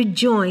have to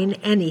join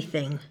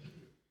anything.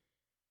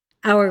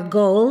 Our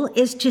goal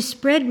is to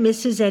spread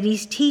Mrs.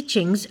 Eddy's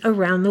teachings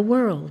around the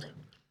world.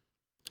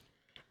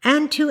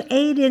 And to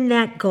aid in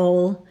that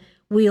goal,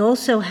 we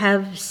also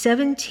have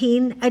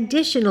 17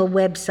 additional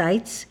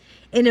websites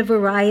in a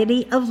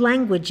variety of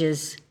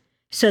languages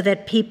so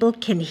that people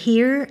can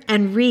hear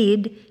and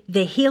read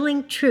the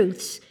healing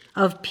truths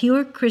of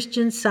pure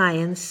Christian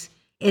Science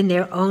in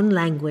their own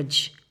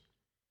language.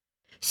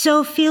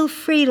 So feel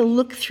free to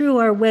look through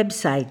our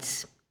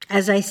websites.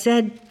 As I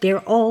said, they're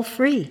all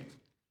free.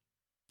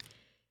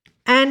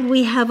 And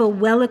we have a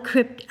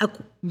well-equipped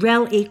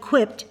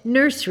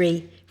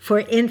nursery for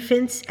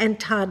infants and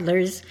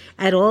toddlers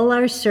at all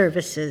our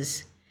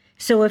services.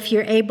 So if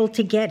you're able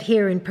to get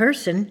here in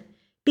person,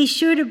 be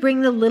sure to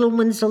bring the little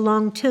ones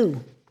along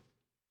too.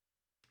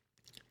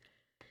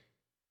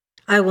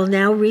 I will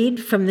now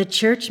read from the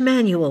Church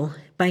Manual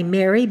by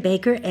Mary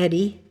Baker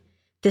Eddy,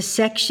 the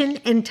section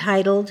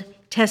entitled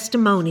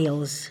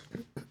Testimonials.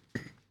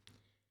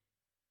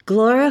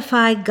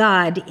 Glorify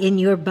God in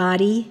your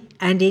body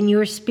and in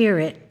your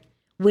spirit,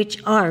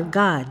 which are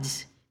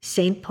God's.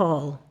 St.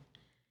 Paul.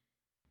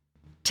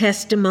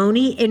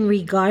 Testimony in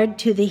regard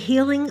to the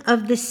healing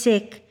of the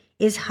sick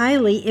is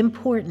highly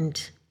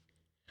important.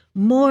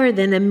 More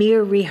than a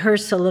mere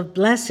rehearsal of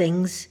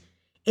blessings,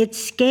 it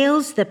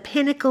scales the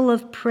pinnacle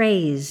of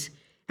praise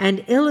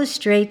and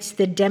illustrates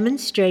the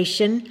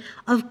demonstration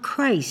of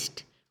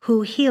Christ,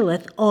 who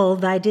healeth all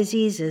thy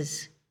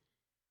diseases.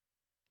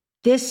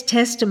 This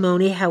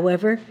testimony,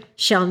 however,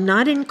 shall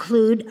not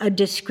include a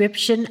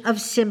description of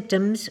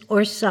symptoms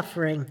or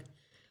suffering,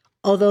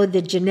 although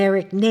the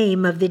generic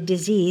name of the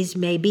disease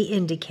may be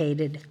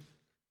indicated.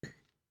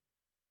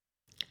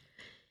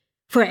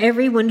 For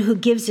everyone who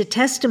gives a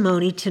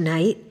testimony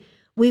tonight,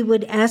 we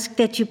would ask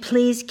that you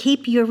please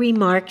keep your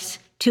remarks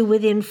to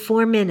within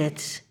 4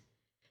 minutes.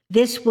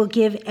 This will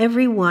give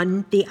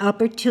everyone the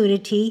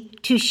opportunity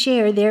to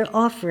share their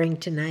offering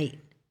tonight.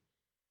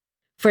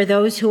 For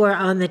those who are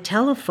on the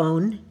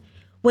telephone,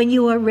 when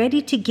you are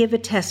ready to give a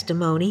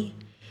testimony,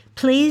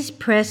 please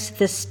press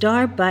the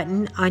star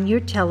button on your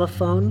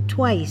telephone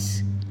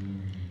twice.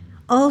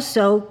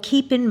 Also,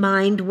 keep in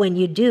mind when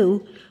you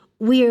do,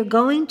 we are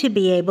going to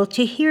be able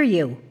to hear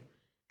you,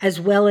 as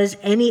well as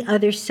any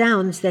other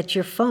sounds that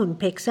your phone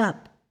picks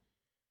up.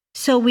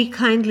 So we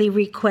kindly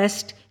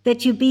request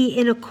that you be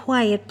in a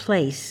quiet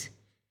place,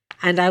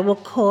 and I will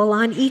call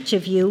on each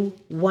of you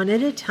one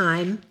at a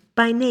time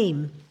by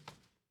name.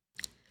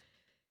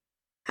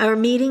 Our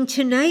meeting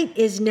tonight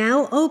is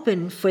now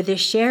open for the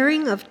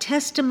sharing of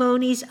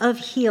testimonies of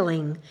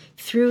healing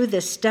through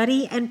the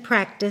study and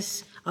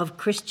practice of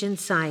Christian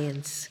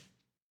Science.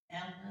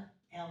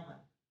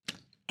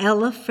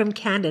 Ella from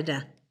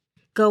Canada.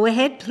 Go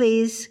ahead,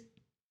 please.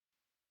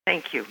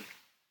 Thank you.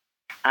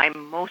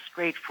 I'm most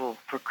grateful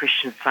for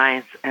Christian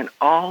Science and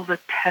all the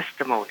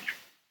testimonies.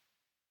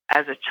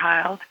 As a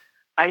child,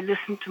 I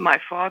listened to my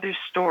father's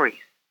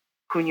stories,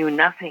 who knew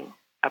nothing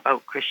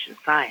about Christian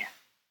Science.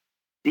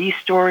 These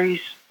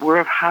stories were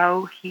of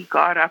how he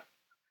got up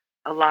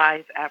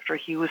alive after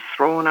he was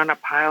thrown on a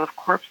pile of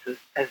corpses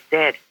as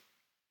dead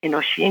in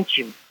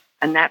Oświęcim,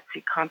 a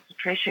Nazi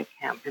concentration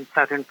camp in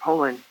southern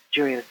Poland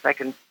during the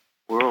Second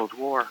World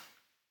War.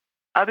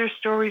 Other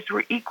stories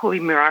were equally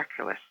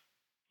miraculous,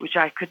 which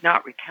I could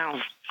not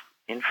recount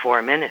in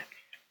 4 minutes.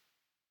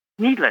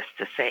 Needless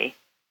to say,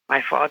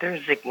 my father,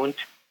 Zygmunt,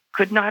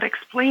 could not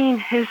explain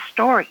his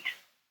stories.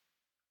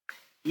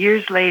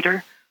 Years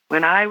later,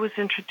 when I was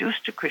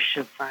introduced to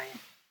Christian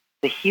Science,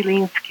 the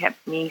healings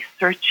kept me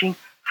searching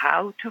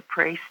how to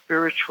pray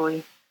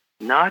spiritually,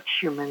 not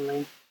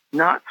humanly,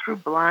 not through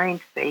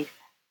blind faith.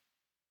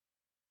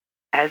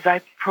 As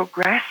I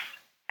progress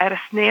at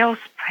a snail's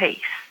pace,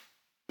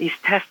 these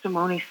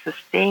testimonies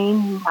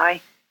sustain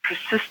my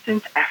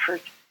persistent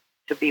effort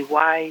to be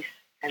wise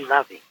and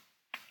loving.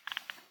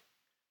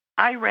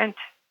 I rent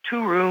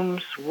 2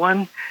 rooms,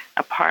 1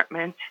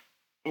 apartment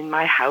in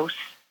my house,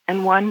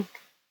 and 1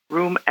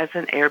 room as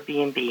an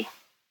Airbnb.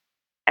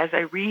 As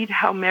I read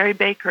how Mary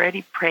Baker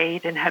Eddy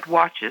prayed and had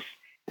watches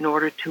in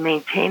order to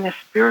maintain a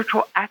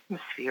spiritual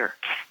atmosphere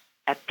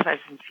at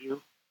Pleasant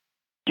View,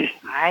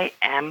 I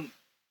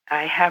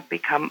have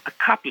become a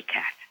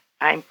copycat.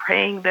 I'm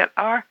praying that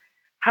our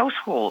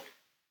household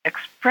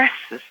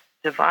expresses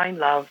divine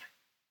love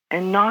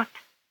and not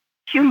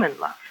human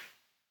love.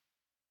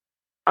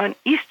 On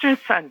Easter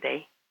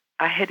Sunday,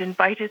 I had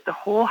invited the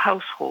whole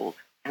household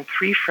and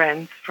 3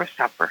 friends for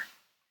supper.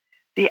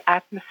 The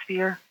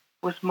atmosphere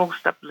was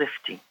most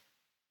uplifting,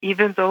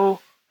 even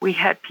though we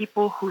had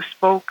people who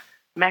spoke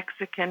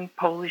Mexican,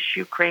 Polish,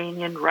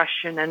 Ukrainian,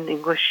 Russian, and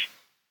English.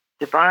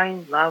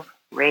 Divine love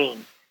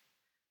reigned.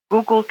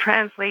 Google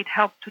Translate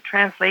helped to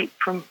translate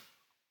from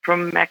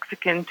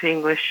Mexican to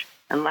English,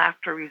 and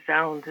laughter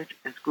resounded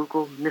as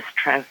Google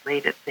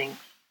mistranslated things.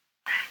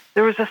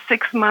 There was a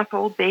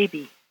 6-month-old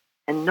baby,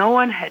 and no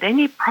one had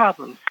any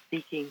problem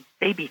speaking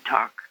baby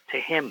talk to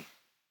him.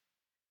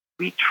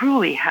 We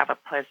truly have a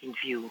Pleasant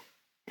View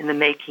in the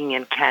making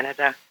in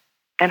Canada,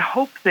 and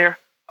hope there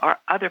are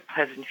other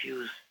Pleasant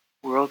Views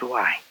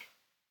worldwide.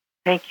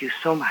 Thank you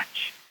so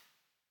much.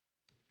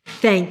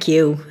 Thank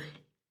you.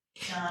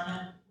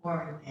 Donna,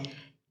 Oregon.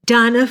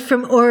 Donna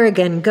from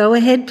Oregon, go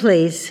ahead,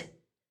 please.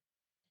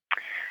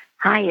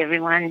 Hi,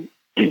 everyone.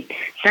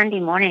 Sunday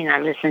morning, I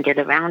listen to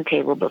the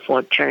roundtable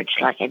before church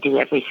like I do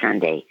every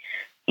Sunday.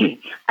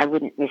 I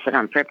wouldn't miss it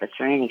on purpose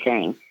for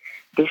anything.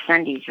 This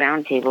Sunday's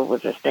roundtable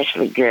was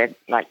especially good,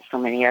 like so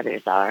many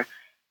others are.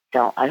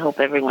 So I hope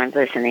everyone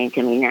listening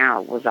to me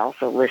now was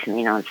also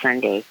listening on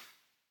Sunday.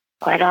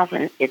 Quite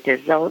often, it's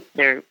as though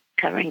they're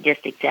covering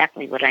just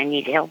exactly what I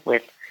need help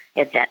with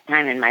at that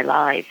time in my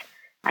life.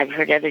 I've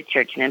heard other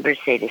church members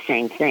say the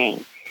same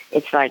thing.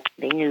 It's like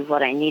they knew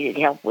what I needed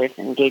help with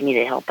and gave me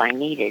the help I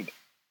needed.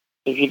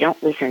 If you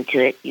don't listen to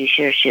it, you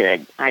sure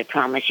should. I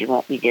promise you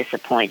won't be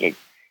disappointed.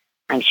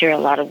 I'm sure a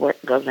lot of work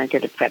goes into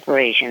the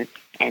preparation,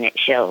 and it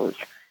shows.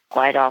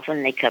 Quite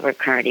often, they cover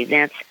current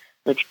events,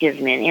 which gives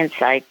me an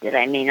insight that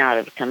I may not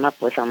have come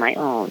up with on my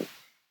own.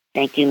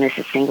 Thank you,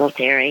 Mrs.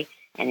 Singletary,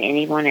 and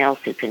anyone else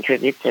who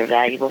contributes their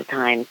valuable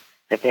time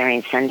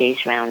preparing Sunday's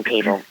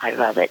roundtable. I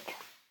love it.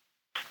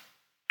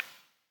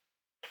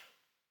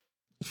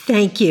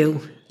 Thank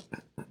you.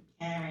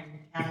 Karen,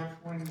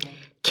 California.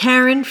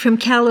 Karen from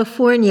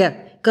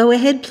California, go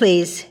ahead,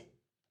 please.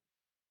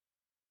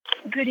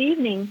 Good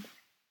evening.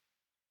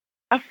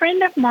 A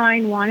friend of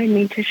mine wanted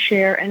me to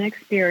share an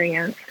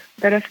experience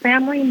that a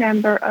family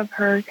member of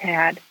hers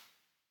had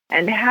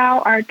and how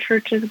our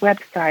church's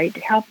website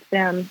helped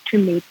them to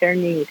meet their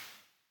need.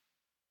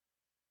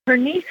 Her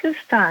niece's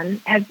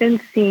son had been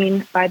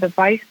seen by the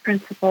vice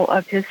principal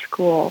of his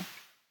school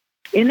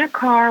in a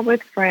car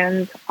with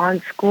friends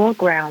on school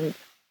grounds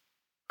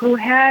who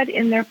had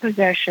in their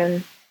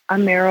possession a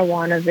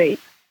marijuana vape.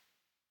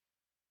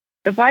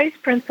 The vice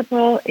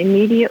principal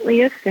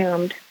immediately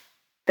assumed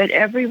that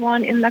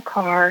everyone in the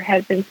car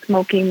had been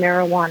smoking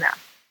marijuana,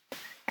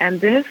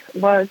 and this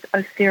was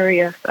a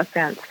serious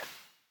offense.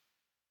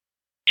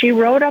 She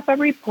wrote up a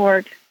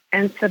report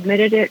and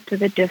submitted it to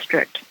the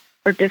district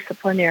for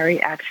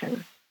disciplinary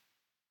action.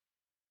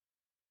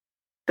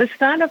 The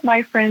son of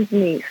my friend's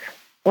niece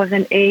was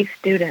an A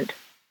student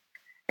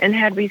and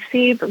had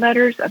received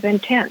letters of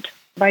intent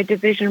by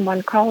Division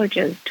I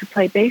colleges to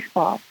play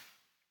baseball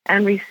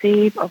and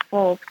receive a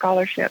full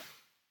scholarship.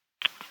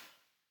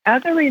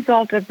 As a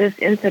result of this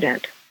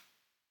incident,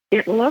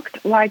 it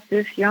looked like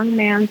this young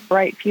man's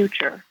bright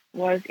future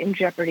was in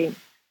jeopardy.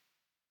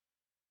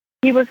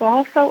 He was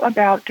also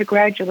about to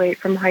graduate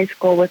from high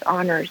school with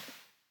honors,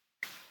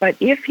 but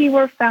if he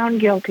were found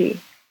guilty,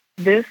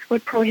 this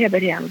would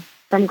prohibit him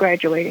from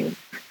graduating.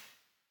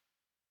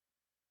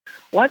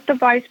 What the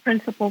vice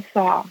principal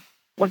saw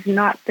was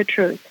not the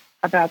truth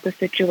about the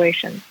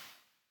situation.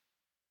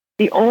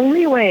 The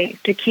only way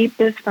to keep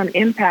this from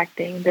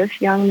impacting this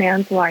young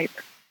man's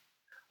life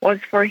was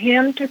for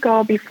him to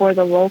go before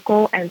the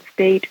local and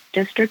state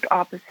district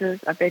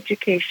offices of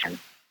education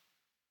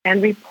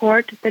and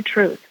report the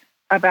truth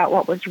about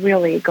what was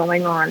really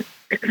going on.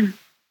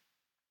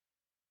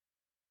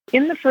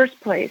 In the first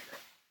place,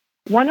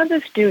 one of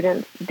the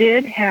students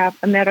did have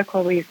a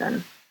medical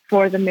reason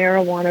for the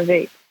marijuana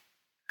vape,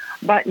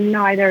 but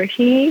neither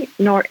he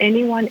nor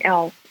anyone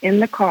else in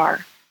the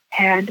car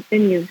had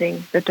been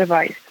using the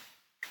device.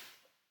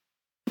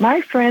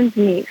 My friend's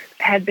niece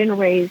had been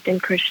raised in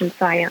Christian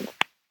Science,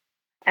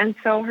 and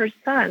so her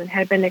son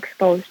had been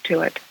exposed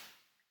to it.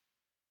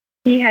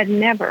 He had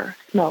never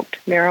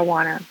smoked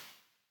marijuana.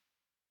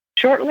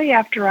 Shortly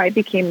after I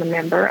became a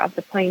member of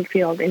the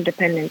Plainfield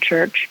Independent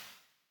Church,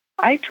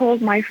 I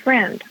told my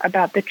friend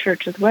about the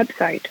church's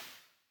website.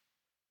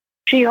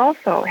 She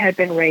also had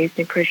been raised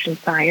in Christian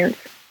Science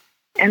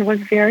and was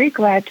very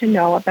glad to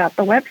know about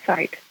the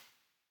website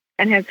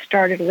and had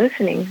started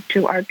listening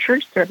to our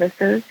church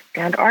services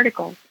and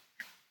articles.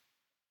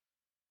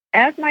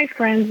 As my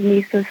friend's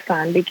niece's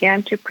son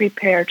began to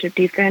prepare to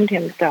defend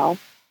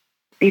himself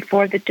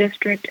before the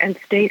district and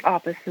state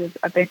offices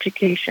of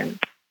education,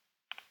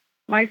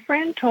 my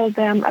friend told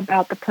them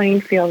about the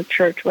Plainfield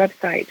Church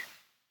website.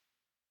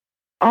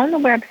 On the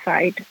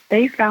website,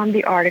 they found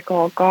the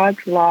article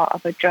God's Law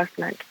of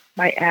Adjustment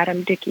by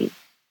Adam Dickey.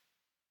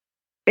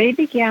 They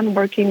began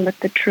working with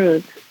the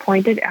truths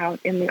pointed out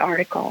in the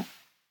article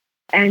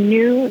and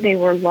knew they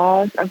were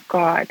laws of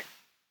God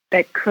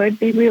that could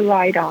be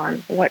relied on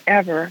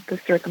whatever the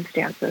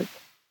circumstances.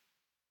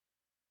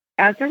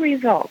 As a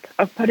result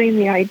of putting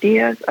the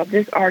ideas of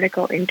this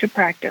article into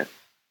practice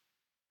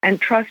and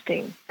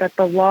trusting that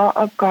the law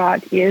of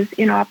God is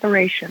in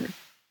operation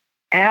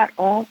at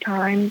all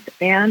times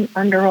and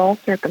under all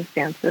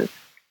circumstances,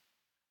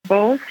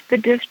 both the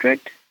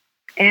district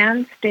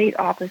and state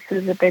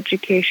offices of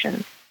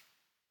education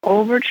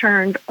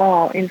overturned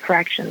all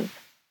infractions.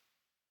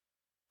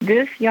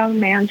 This young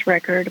man's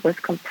record was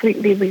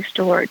completely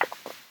restored,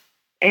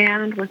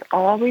 and with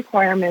all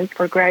requirements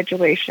for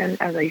graduation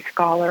as a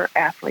scholar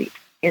athlete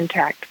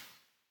intact.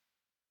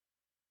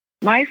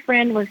 My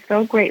friend was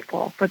so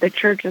grateful for the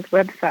church's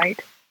website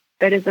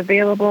that is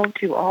available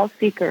to all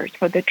seekers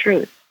for the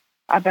truth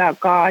about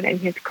God and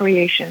His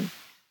creation,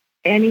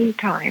 any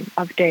time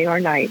of day or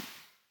night.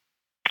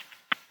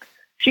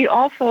 She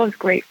also is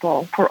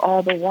grateful for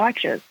all the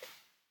watches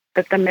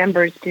that the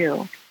members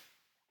do,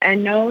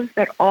 and knows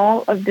that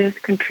all of this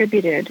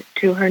contributed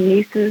to her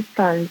niece's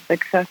son's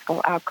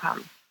successful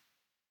outcome.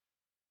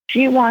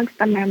 She wants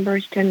the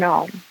members to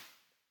know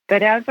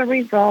that as a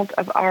result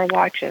of our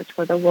watches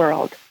for the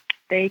world,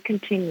 they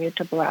continue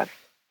to bless.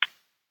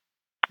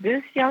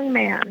 This young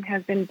man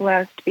has been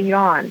blessed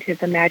beyond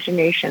his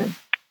imagination.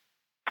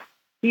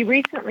 He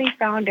recently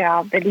found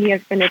out that he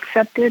has been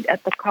accepted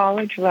at the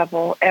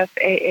college-level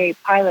FAA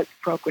pilot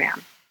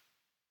program,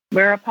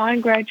 where upon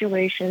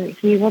graduation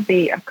he will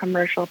be a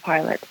commercial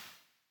pilot.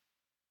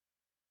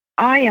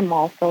 I am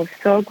also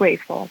so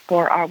grateful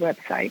for our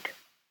website.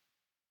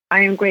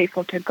 I am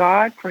grateful to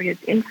God for His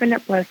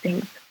infinite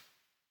blessings,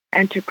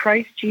 and to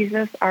Christ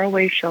Jesus, our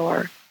way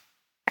shower,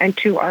 and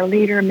to our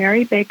leader,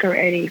 Mary Baker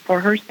Eddy,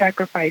 for her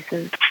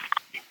sacrifices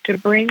to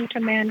bring to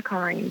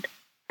mankind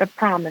the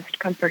promised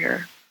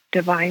Comforter,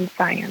 divine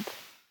science.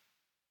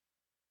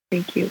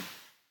 Thank you.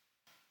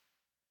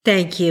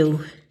 Thank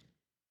you.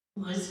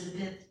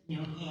 Elizabeth,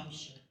 New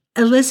Hampshire.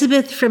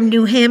 Elizabeth from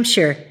New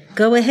Hampshire,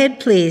 go ahead,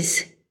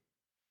 please.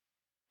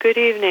 Good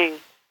evening.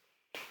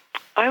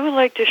 I would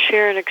like to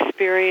share an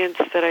experience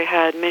that I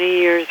had many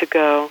years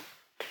ago.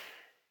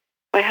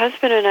 My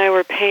husband and I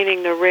were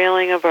painting the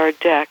railing of our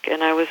deck,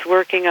 and I was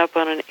working up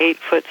on an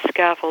 8-foot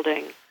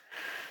scaffolding.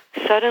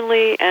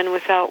 Suddenly and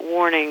without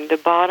warning, the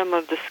bottom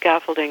of the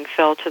scaffolding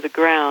fell to the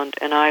ground,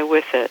 and I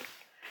with it.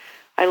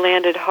 I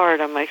landed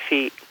hard on my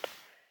feet.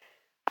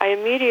 I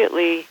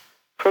immediately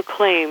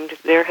proclaimed,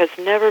 "There has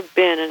never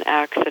been an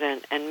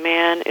accident, and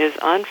man is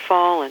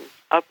unfallen,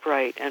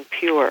 upright, and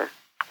pure."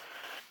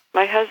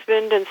 My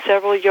husband and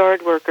several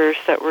yard workers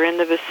that were in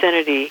the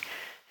vicinity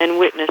and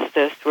witnessed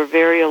this were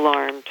very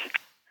alarmed.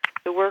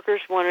 The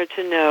workers wanted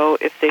to know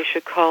if they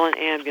should call an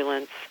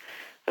ambulance.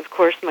 Of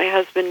course, my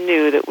husband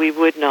knew that we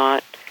would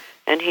not,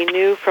 and he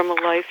knew from a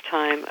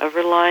lifetime of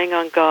relying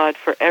on God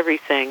for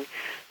everything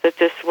that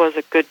this was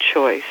a good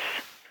choice.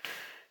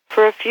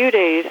 For a few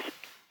days,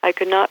 I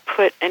could not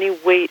put any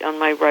weight on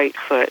my right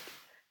foot,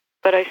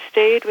 but I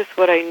stayed with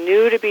what I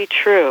knew to be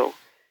true,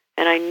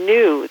 and I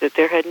knew that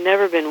there had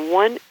never been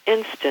one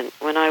instant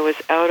when I was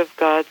out of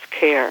God's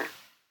care.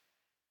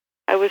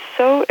 I was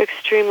so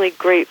extremely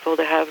grateful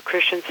to have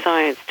Christian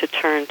Science to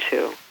turn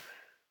to.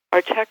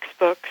 Our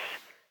textbooks,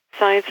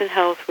 Science and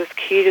Health with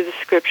Key to the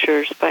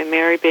Scriptures by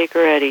Mary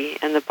Baker Eddy,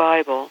 and the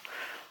Bible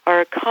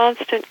are a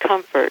constant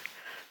comfort,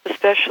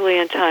 especially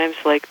in times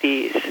like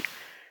these.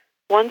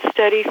 One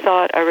steady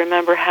thought I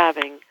remember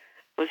having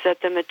was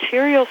that the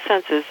material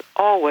senses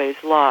always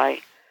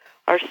lie.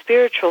 Our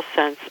spiritual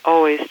sense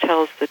always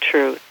tells the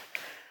truth.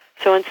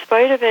 So in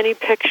spite of any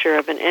picture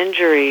of an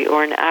injury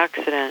or an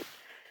accident,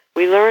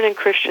 We learn in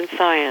Christian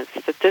Science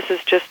that this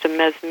is just a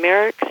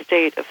mesmeric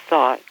state of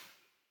thought.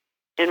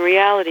 In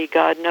reality,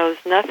 God knows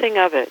nothing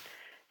of it,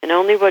 and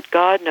only what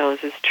God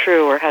knows is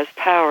true or has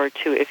power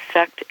to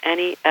effect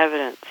any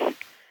evidence.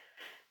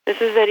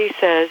 This is that he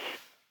says,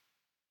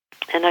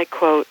 and I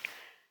quote,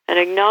 "An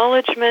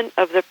acknowledgement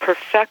of the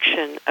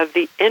perfection of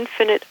the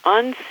infinite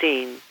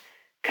unseen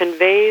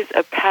conveys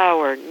a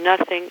power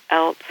nothing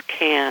else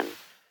can."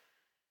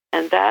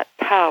 And that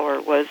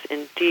power was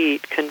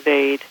indeed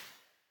conveyed.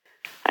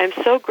 I am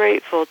so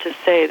grateful to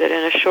say that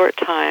in a short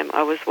time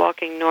I was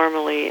walking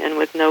normally and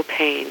with no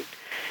pain.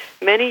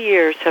 Many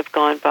years have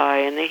gone by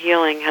and the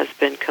healing has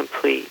been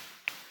complete.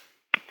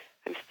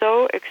 I'm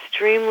so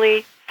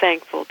extremely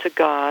thankful to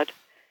God,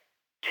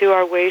 to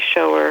our way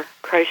shower,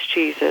 Christ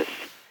Jesus,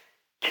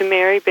 to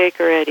Mary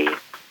Baker Eddy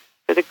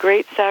for the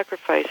great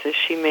sacrifices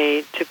she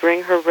made to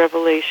bring her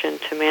revelation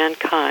to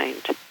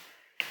mankind,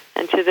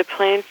 and to the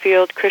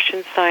Plainfield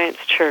Christian Science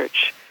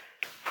Church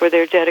for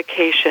their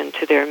dedication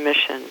to their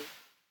mission.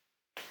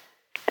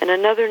 And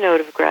another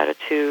note of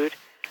gratitude,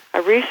 I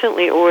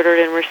recently ordered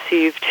and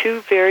received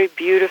 2 very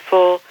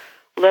beautiful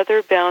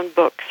leather-bound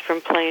books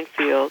from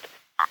Plainfield,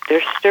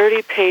 their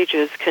sturdy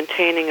pages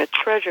containing a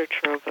treasure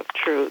trove of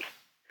truth.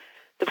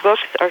 The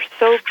books are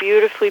so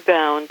beautifully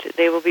bound,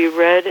 they will be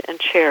read and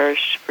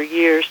cherished for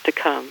years to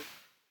come.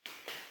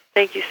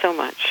 Thank you so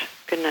much.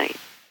 Good night.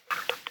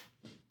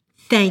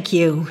 Thank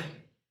you.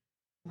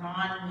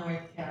 Ron,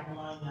 North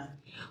Carolina.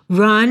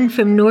 Ron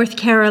from North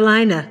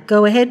Carolina.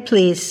 Go ahead,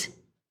 please.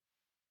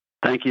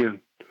 Thank you.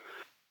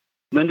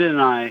 Linda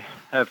and I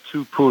have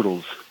 2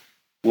 poodles,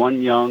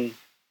 one young,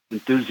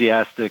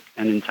 enthusiastic,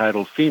 and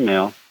entitled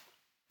female,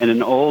 and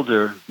an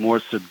older,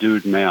 more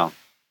subdued male.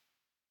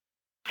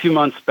 A few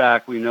months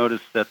back, we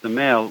noticed that the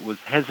male was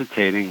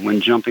hesitating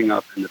when jumping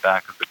up in the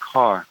back of the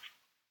car.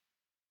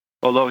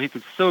 Although he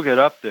could still get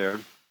up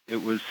there,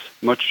 it was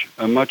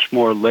a much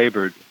more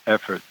labored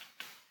effort.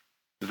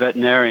 The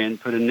veterinarian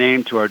put a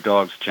name to our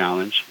dog's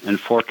challenge and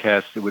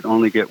forecast it would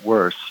only get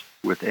worse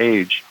with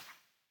age.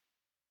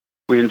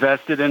 We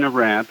invested in a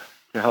ramp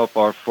to help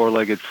our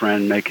 4-legged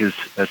friend make his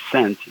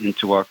ascent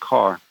into our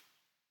car.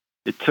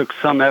 It took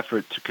some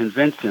effort to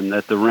convince him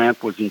that the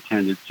ramp was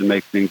intended to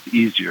make things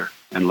easier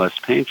and less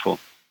painful.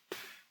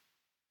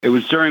 It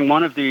was during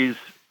one of these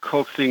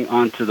coaxing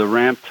onto the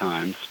ramp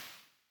times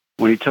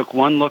when he took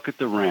one look at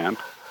the ramp,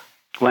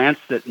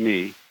 glanced at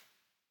me,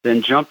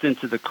 then jumped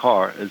into the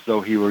car as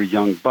though he were a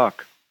young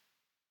buck.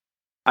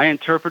 I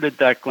interpreted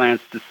that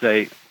glance to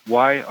say,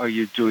 "Why are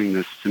you doing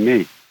this to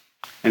me?"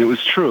 And it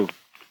was true.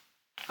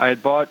 I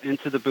had bought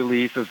into the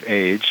belief of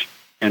age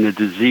and a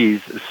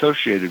disease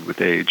associated with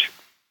age,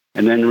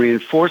 and then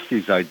reinforced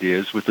these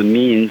ideas with a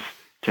means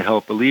to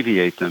help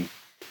alleviate them.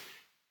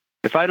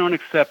 If I don't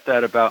accept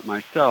that about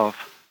myself,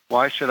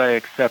 why should I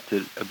accept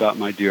it about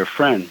my dear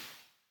friend?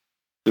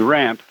 The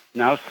ramp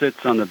now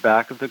sits on the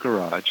back of the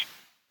garage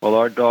while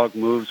our dog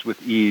moves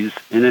with ease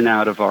in and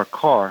out of our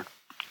car,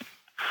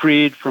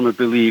 freed from a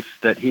belief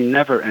that he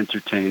never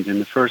entertained in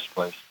the first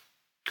place.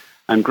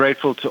 I'm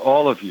grateful to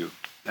all of you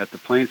at the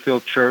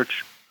Plainfield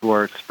Church who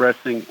are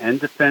expressing and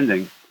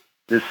defending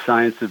this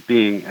science of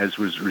being as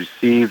was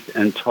received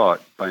and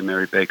taught by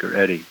Mary Baker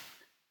Eddy.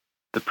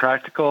 The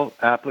practical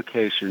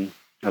application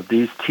of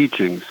these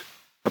teachings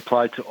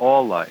apply to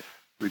all life,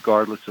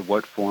 regardless of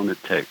what form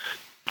it takes.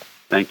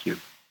 Thank you.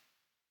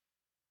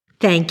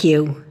 Thank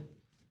you.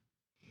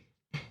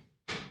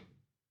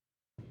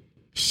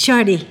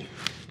 Shardy.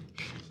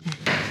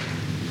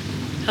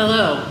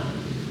 Hello.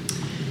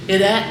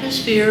 In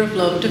atmosphere of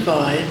love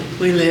divine,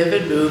 we live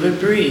and move and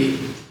breathe.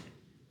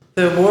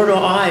 Though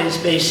mortal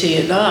eyes may see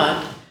it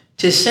not,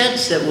 'tis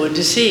sense that would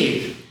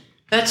deceive.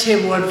 That's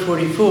hymn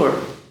 144.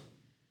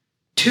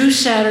 2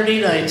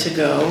 Saturday nights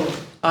ago,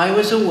 I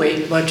was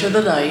awake much of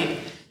the night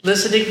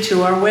listening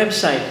to our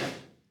website,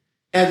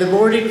 and the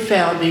morning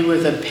found me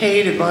with a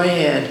pain in my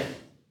head.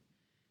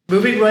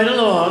 Moving right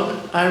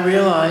along, I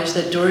realized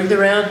that during the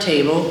round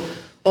table,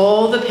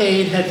 all the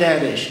pain had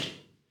vanished.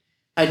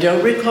 I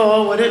don't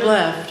recall when it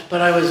left,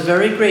 but I was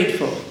very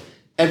grateful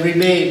and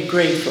remain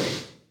grateful.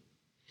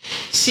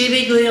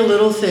 Seemingly a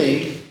little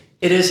thing,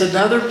 it is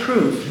another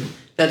proof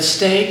that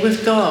staying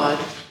with God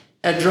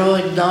and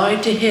drawing nigh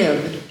to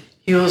Him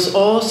heals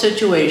all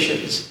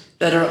situations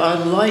that are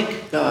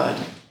unlike God.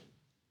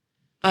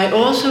 I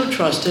also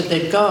trusted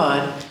that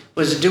God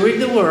was doing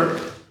the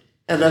work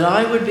and that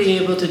I would be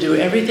able to do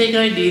everything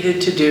I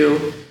needed to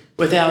do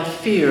without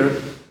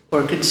fear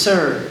or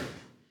concern.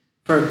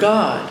 For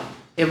God,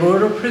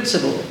 immortal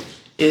principle,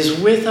 is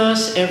with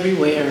us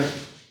everywhere.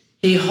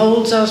 He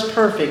holds us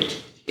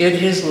perfect in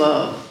His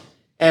love,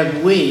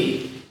 and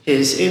we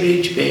His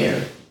image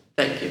bear.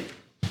 Thank you.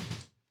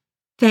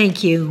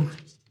 Thank you.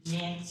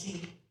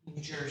 Nancy,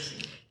 New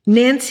Jersey.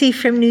 Nancy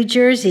from New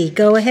Jersey.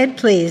 Go ahead,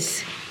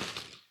 please.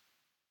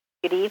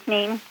 Good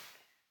evening.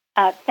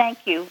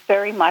 Thank you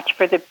very much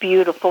for the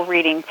beautiful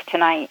readings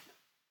tonight.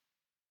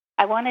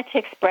 I wanted to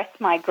express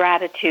my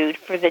gratitude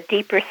for the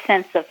deeper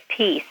sense of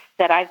peace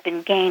that I've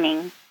been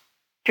gaining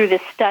through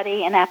the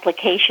study and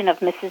application of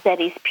Mrs.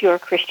 Eddy's Pure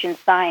Christian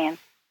Science,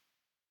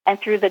 and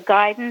through the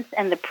guidance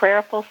and the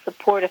prayerful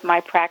support of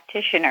my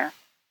practitioner,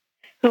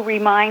 who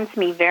reminds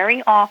me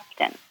very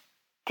often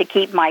to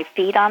keep my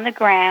feet on the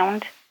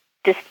ground,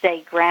 to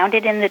stay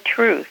grounded in the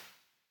truth,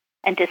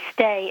 and to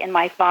stay in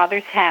my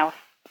Father's house.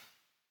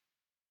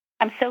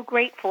 I'm so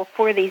grateful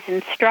for these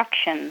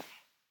instructions,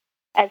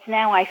 as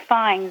now I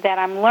find that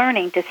I'm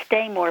learning to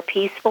stay more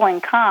peaceful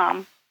and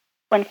calm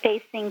when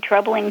facing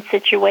troubling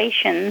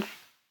situations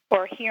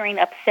or hearing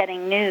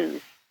upsetting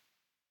news.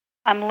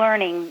 I'm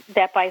learning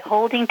that by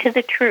holding to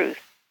the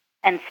truth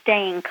and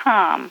staying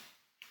calm,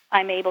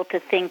 I'm able to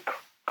think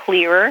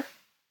clearer,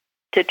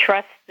 to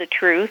trust the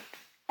truth,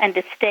 and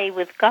to stay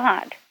with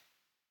God,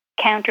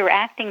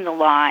 counteracting the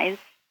lies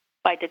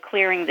by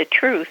declaring the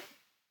truth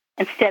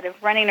instead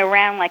of running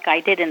around like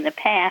I did in the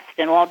past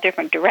in all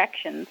different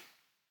directions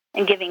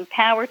and giving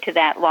power to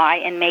that lie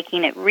and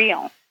making it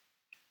real.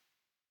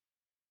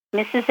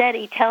 Mrs.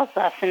 Eddy tells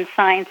us in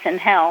Science and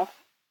Health,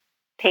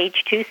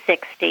 page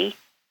 260,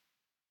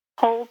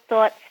 hold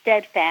thought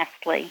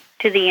steadfastly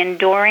to the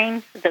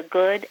enduring, the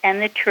good,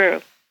 and the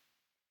true,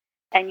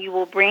 and you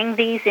will bring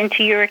these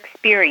into your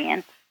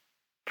experience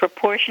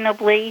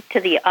proportionably to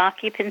the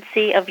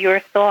occupancy of your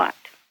thought.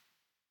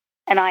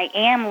 And I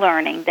am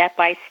learning that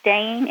by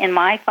staying in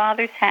my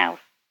Father's house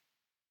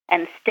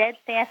and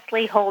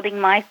steadfastly holding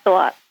my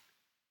thoughts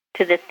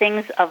to the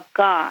things of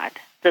God,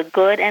 the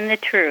good and the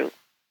true,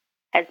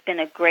 has been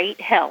a great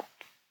help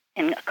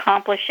in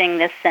accomplishing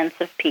this sense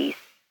of peace.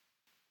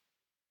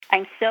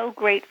 I'm so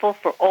grateful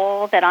for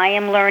all that I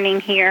am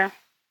learning here,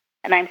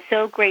 and I'm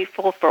so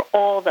grateful for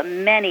all the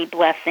many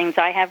blessings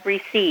I have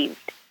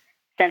received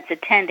since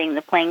attending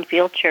the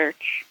Plainfield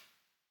Church.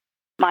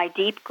 My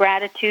deep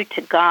gratitude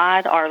to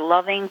God, our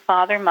loving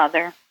Father,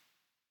 Mother,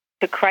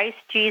 to Christ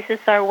Jesus,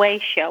 our way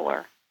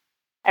shower,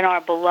 and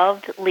our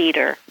beloved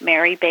leader,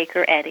 Mary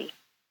Baker Eddy.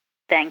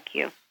 Thank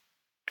you.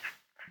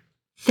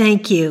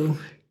 Thank you.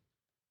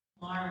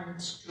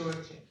 Florence,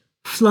 Georgia.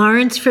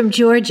 Florence from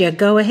Georgia,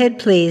 go ahead,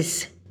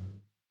 please.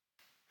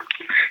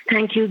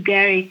 Thank you,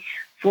 Gary,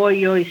 for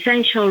your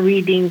essential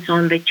readings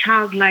on the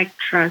childlike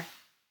trust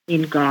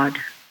in God.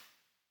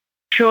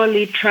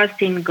 Surely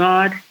trust in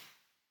God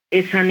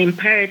is an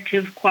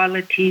imperative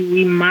quality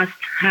we must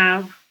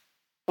have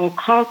or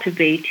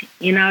cultivate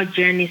in our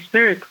journey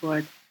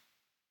spiritward.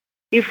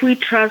 If we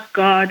trust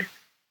God,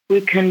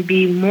 we can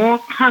be more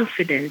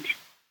confident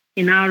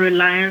in our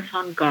reliance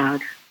on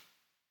God.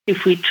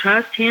 If we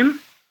trust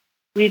Him,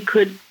 we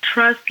could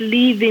trust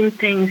leaving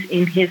things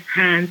in His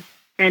hands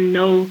and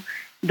know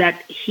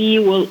that He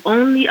will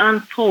only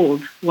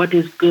unfold what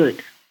is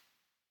good.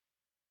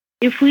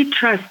 If we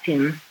trust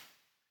Him,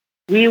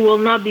 we will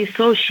not be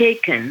so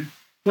shaken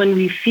when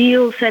we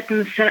feel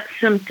certain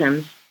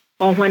symptoms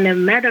or when a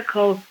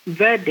medical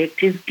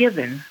verdict is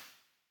given.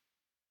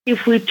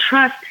 If we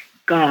trust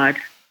God,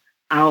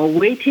 our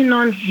waiting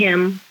on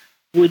Him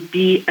would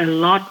be a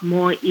lot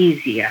more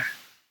easier.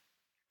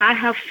 I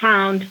have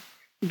found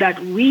that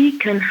we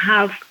can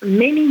have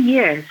many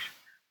years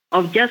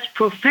of just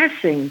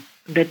professing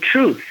the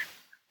truth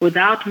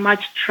without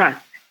much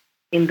trust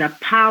in the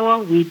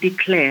power we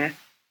declare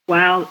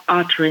while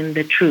uttering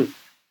the truth.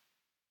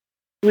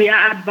 We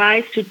are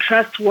advised to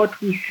trust what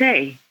we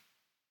say.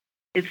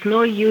 It's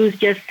no use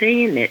just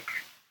saying it,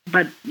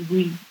 but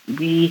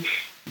we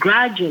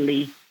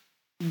gradually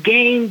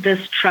gain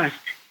this trust.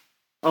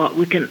 Or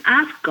we can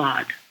ask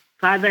God,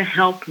 Father,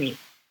 help me.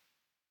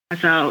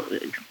 As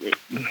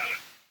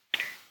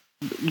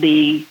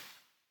the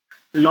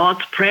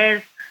Lord's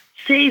Prayer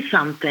says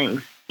some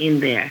things in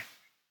there,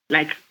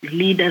 like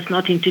lead us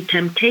not into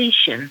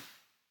temptation.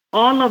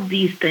 All of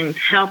these things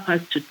help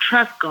us to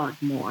trust God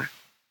more.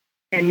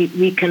 And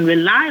we can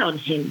rely on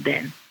Him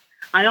then.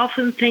 I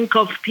often think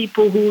of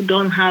people who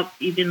don't have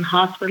even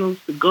hospitals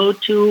to go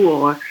to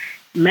or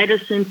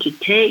medicine to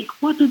take.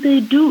 What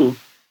do?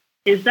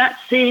 Is that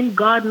same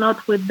God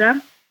not with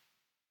them?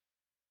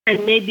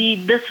 And maybe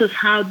this is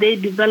how they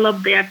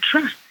develop their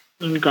trust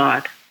in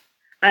God.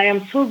 I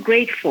am so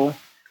grateful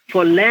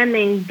for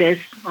learning this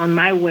on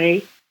my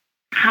way,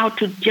 how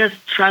to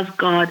just trust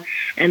God,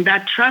 and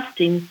that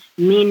trusting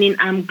meaning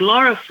I'm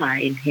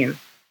glorifying Him.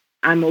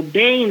 I'm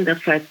obeying the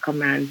first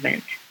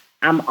commandment.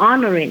 I'm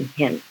honoring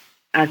Him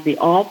as the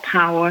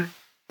all-power,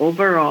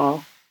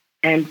 overall,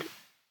 and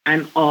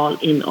all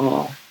in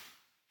all.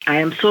 I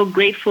am so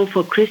grateful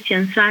for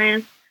Christian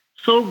Science,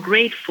 so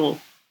grateful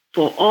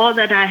for all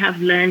that I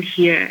have learned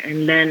here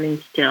and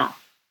learning still.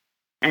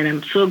 And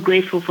I'm so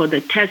grateful for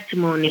the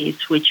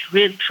testimonies which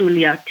really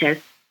truly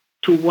attest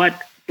to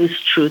what this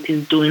truth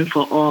is doing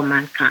for all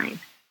mankind.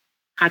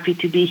 Happy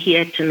to be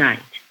here tonight.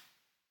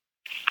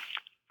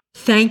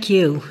 Thank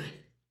you.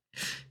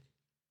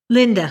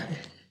 Linda.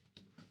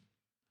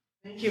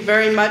 Thank you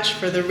very much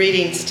for the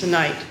readings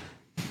tonight.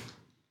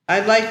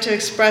 I'd like to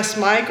express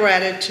my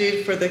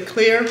gratitude for the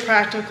clear,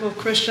 practical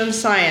Christian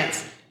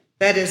Science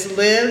that is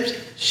lived,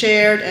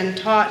 shared, and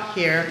taught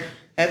here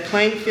at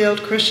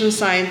Plainfield Christian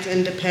Science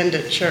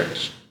Independent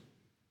Church.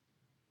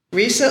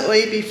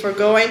 Recently, before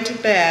going to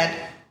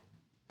bed,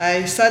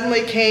 I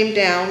suddenly came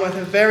down with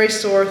a very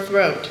sore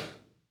throat.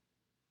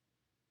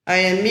 I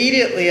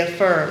immediately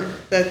affirmed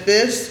that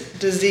this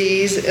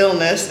disease,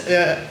 illness,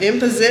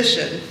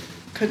 imposition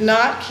could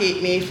not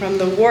keep me from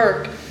the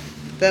work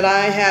that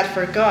I had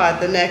for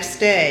God the next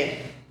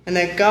day, and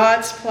that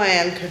God's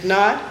plan could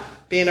not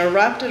be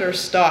interrupted or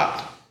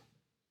stopped.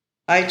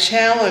 I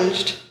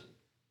challenged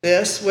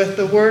this with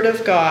the Word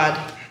of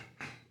God.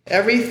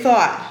 Every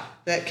thought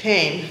that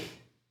came,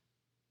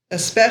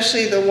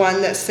 especially the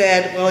one that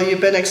said, well,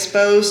 you've been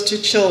exposed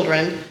to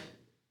children,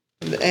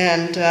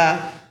 and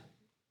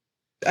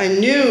I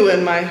knew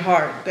in my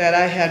heart that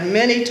I had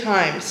many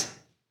times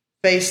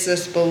faced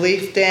this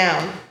belief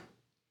down,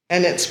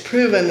 and it's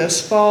proven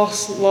this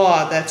false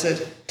law that's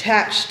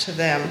attached to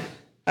them.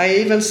 I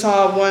even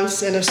saw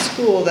once in a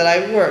school that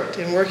I worked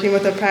in, working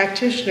with a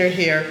practitioner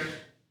here,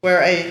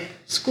 where a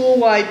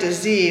school-wide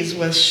disease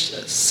was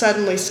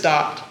suddenly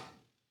stopped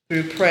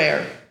through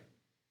prayer.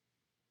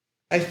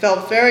 I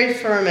felt very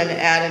firm and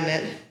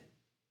adamant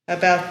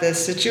about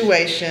this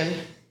situation.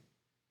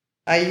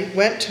 I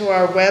went to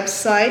our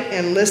website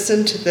and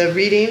listened to the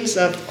readings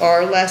of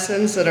our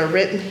lessons that are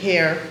written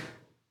here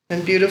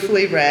and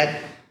beautifully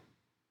read.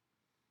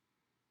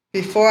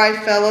 Before I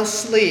fell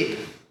asleep,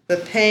 the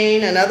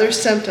pain and other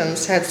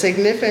symptoms had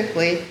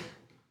significantly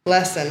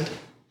lessened.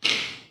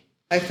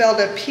 I felt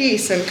a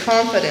peace and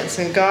confidence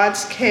in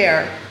God's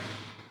care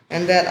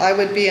and that I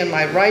would be in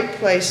my right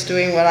place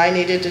doing what I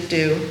needed to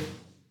do.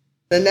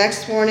 The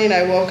next morning,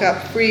 I woke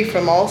up free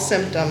from all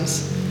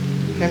symptoms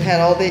and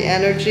had all the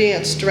energy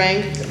and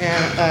strength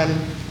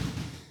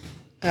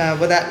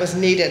that was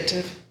needed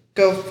to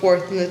go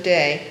forth in the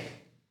day,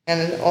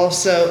 and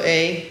also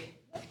a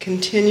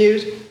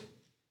continued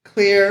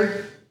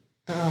clear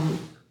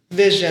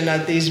vision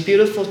of these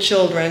beautiful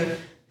children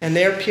and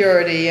their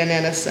purity and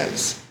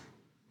innocence.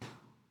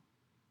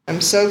 I'm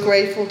so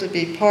grateful to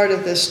be part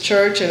of this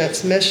church and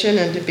its mission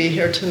and to be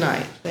here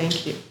tonight.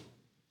 Thank you.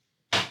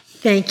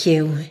 Thank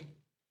you.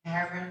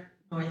 Kara,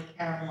 North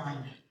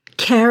Carolina.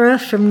 Kara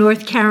from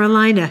North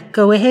Carolina.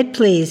 Go ahead,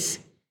 please.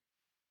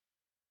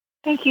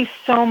 Thank you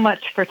so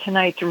much for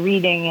tonight's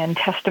reading and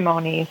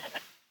testimonies.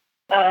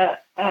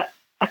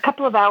 A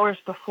couple of hours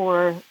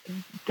before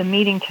the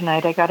meeting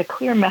tonight, I got a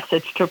clear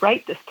message to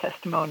write this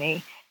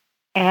testimony.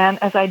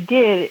 And as I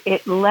did,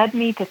 it led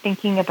me to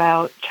thinking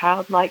about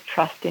childlike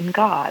trust in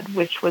God,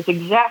 which was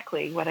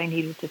exactly what I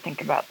needed to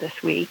think about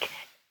this week.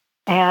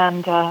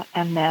 And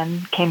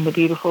then came the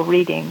beautiful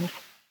readings.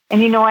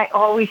 And I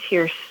always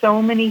hear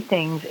so many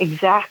things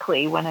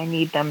exactly when I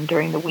need them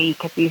during the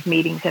week at these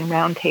meetings and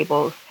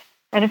roundtables.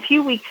 And a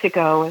few weeks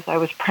ago, as I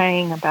was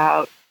praying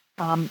about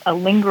a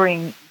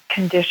lingering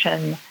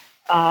condition,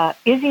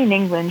 Izzy in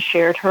England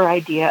shared her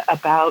idea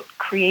about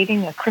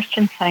creating a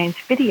Christian Science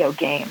video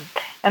game.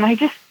 And I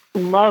just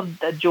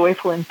loved the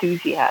joyful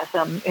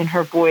enthusiasm in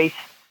her voice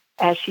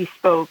as she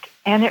spoke.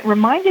 And it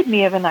reminded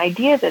me of an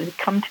idea that had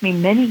come to me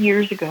many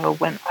years ago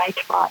when I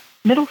taught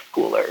middle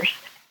schoolers.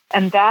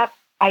 And that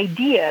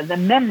idea, the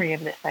memory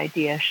of this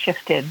idea,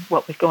 shifted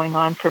what was going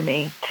on for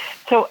me.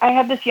 So I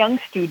had this young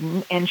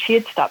student, and she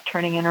had stopped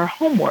turning in her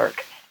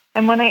homework.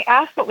 And when I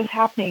asked what was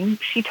happening,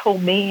 she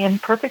told me in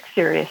perfect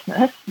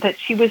seriousness that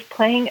she was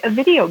playing a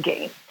video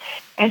game,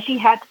 and she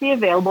had to be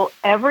available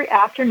every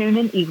afternoon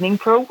and evening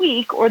for a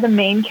week, or the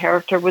main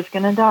character was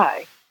going to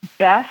die.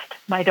 Best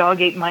 "my dog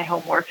ate my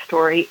homework"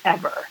 story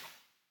ever.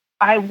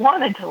 I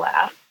wanted to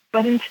laugh,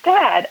 but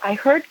instead I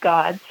heard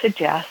God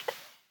suggest,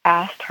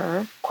 ask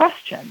her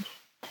questions.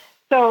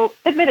 So,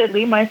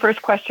 admittedly, my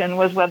first question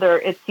was whether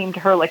it seemed to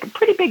her like a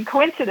pretty big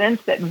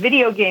coincidence that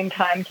video game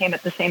time came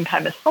at the same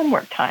time as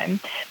homework time,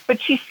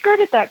 but she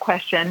skirted that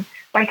question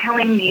by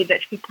telling me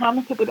that she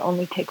promised it would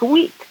only take a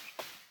week.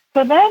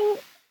 So then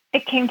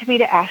it came to me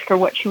to ask her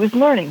what she was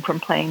learning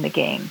from playing the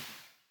game.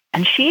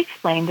 And she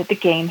explained that the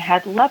game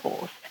had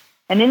levels.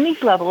 And in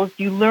these levels,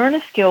 you learn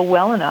a skill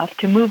well enough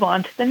to move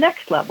on to the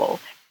next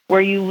level,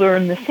 where you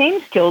learn the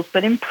same skills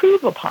but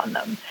improve upon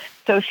them.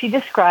 So she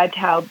described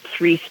how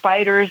 3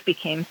 spiders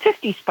became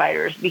 50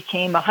 spiders,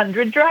 became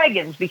 100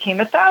 dragons, became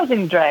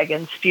 1,000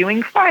 dragons,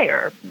 spewing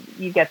fire.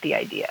 You get the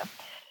idea.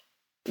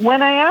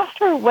 When I asked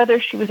her whether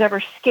she was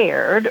ever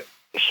scared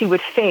she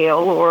would fail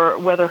or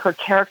whether her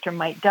character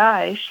might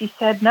die, she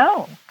said,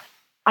 no.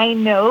 I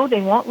know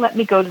they won't let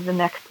me go to the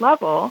next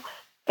level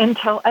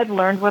until I've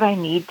learned what I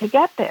need to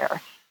get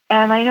there.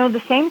 And I know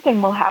the same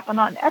thing will happen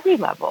on every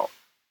level.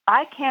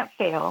 I can't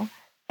fail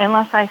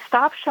unless I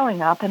stop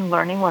showing up and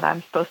learning what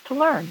I'm supposed to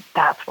learn.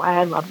 That's why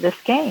I love this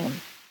game.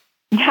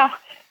 Now,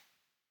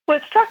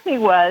 what struck me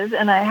was,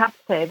 and I have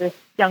to say this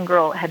young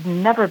girl had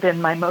never been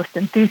my most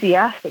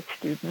enthusiastic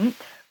student,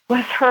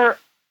 was her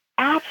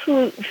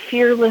absolute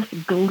fearless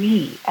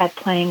glee at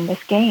playing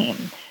this game.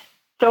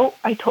 So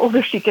I told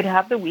her she could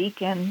have the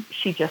week and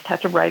she just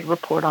had to write a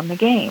report on the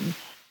game.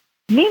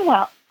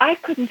 Meanwhile, I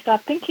couldn't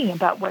stop thinking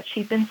about what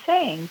she'd been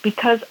saying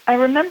because I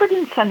remembered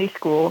in Sunday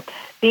school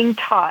being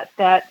taught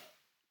that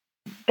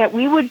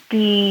we would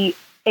be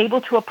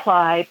able to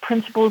apply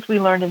principles we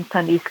learned in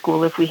Sunday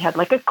school if we had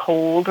like a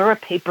cold or a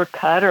paper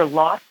cut or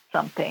lost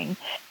something.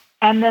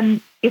 And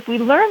then if we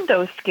learned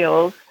those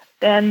skills,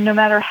 then no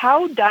matter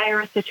how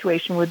dire a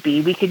situation would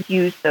be, we could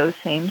use those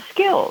same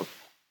skills.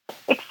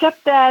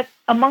 Except that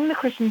among the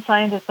Christian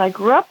Scientists I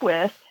grew up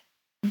with,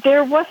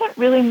 there wasn't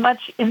really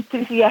much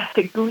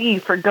enthusiastic glee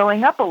for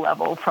going up a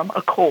level from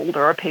a cold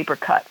or a paper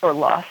cut or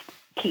lost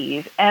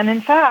keys. And in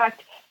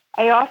fact,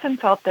 I often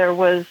felt there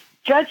was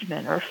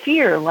judgment or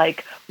fear,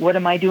 like, what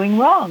am I doing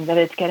wrong, that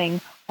it's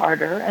getting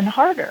harder and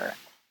harder.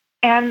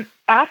 And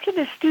after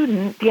the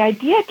student, the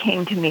idea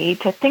came to me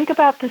to think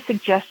about the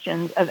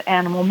suggestions of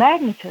animal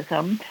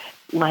magnetism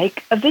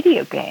like a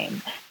video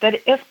game,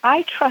 that if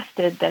I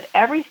trusted that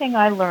everything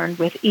I learned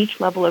with each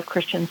level of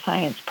Christian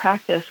Science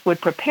practice would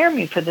prepare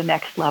me for the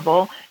next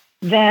level,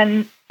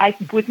 then I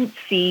wouldn't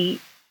see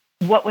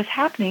what was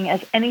happening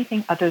as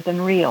anything other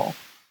than real.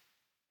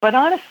 But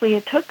honestly,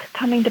 it took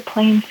coming to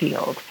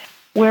Plainfield,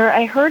 where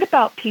I heard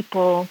about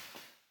people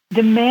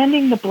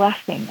demanding the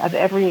blessing of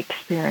every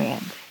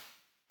experience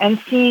and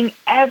seeing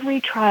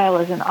every trial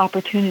as an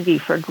opportunity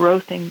for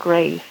growth in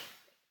grace,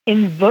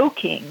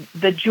 invoking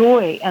the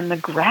joy and the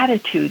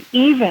gratitude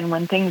even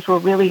when things were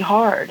really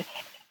hard.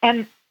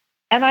 And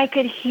I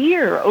could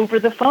hear over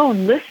the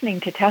phone, listening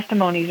to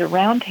testimonies or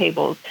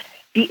roundtables,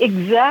 the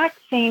exact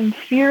same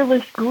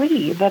fearless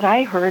glee that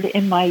I heard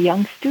in my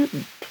young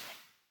students.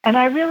 And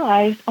I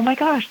realized, oh my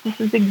gosh, this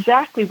is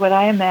exactly what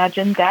I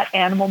imagined that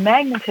animal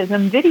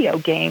magnetism video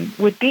game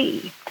would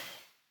be.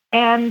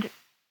 And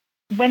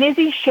when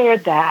Izzy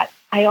shared that,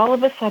 I all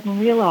of a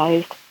sudden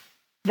realized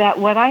that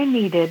what I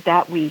needed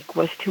that week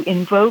was to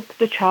invoke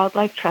the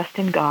childlike trust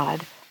in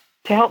God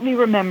to help me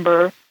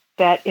remember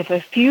that if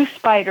a few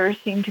spiders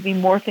seem to be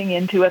morphing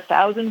into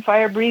 1,000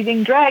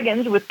 fire-breathing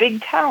dragons with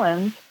big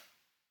talons,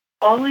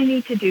 all I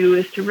need to do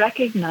is to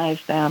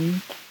recognize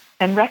them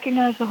and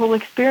recognize the whole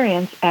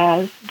experience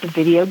as the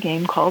video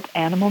game called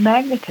animal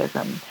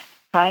magnetism,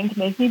 trying to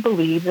make me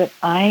believe that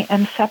I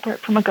am separate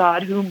from a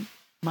God who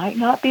might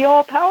not be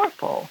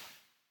all-powerful.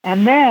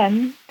 And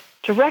then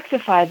to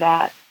rectify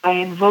that by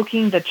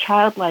invoking the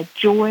childlike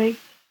joy,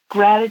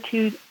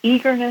 gratitude,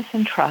 eagerness,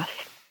 and trust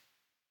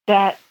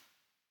that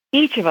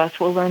each of us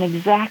will learn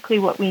exactly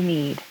what we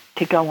need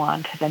to go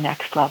on to the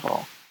next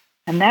level.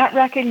 And that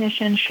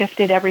recognition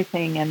shifted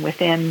everything, and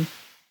within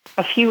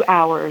a few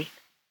hours,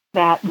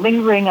 that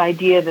lingering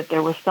idea that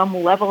there was some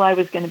level I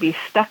was going to be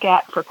stuck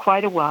at for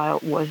quite a while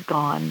was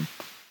gone.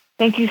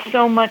 Thank you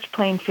so much,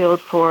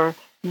 Plainfield, for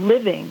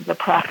living the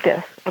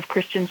practice of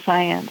Christian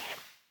Science,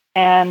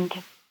 and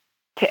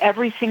to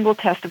every single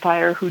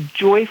testifier who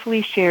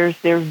joyfully shares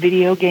their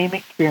video game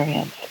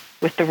experience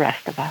with the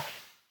rest of us.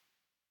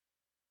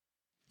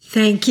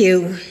 Thank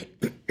you.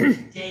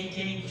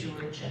 Day,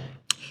 Georgia.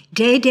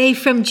 Day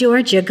from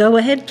Georgia. Go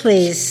ahead,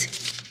 please.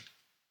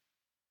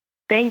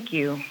 Thank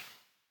you.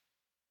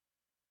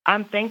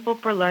 I'm thankful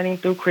for learning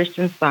through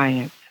Christian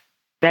Science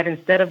that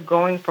instead of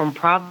going from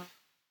problem,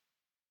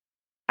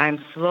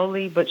 I'm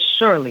slowly but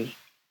surely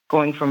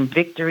going from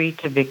victory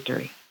to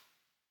victory.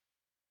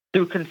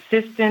 Through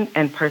consistent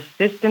and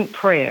persistent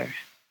prayer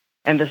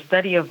and the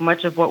study of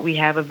much of what we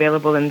have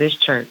available in this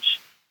church,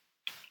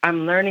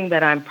 I'm learning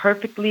that I'm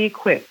perfectly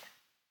equipped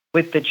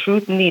with the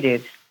truth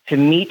needed to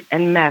meet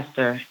and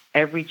master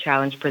every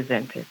challenge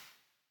presented.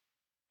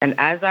 And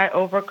as I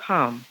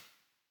overcome,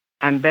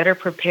 I'm better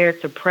prepared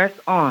to press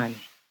on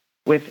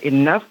with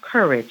enough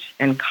courage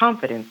and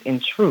confidence in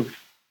truth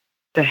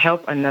to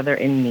help another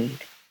in need.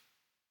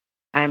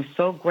 I am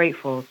so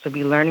grateful to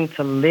be learning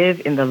to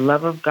live in the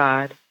love of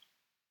God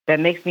that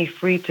makes me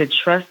free to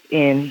trust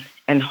in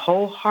and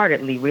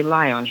wholeheartedly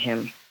rely on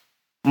Him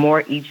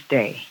more each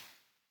day,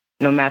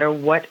 no matter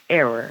what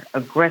error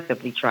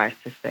aggressively tries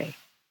to say.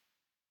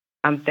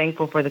 I'm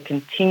thankful for the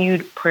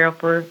continued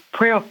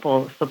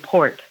prayerful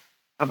support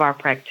of our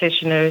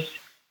practitioners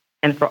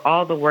and for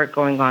all the work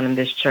going on in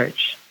this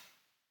church.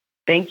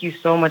 Thank you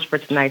so much for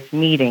tonight's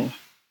meeting,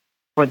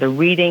 for the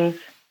readings,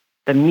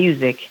 the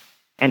music,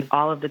 and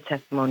all of the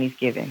testimonies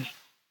given.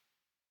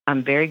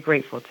 I'm very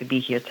grateful to be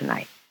here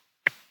tonight.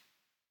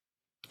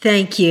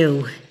 Thank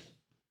you.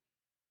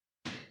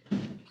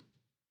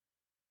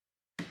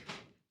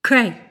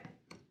 Craig.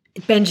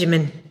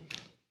 Benjamin.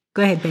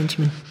 Go ahead,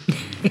 Benjamin.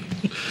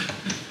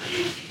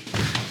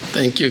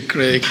 Thank you,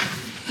 Craig.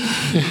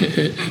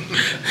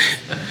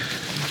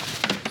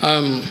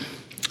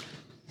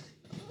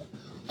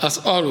 As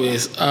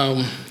always,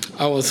 I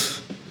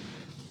was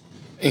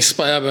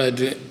inspired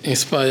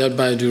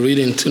by the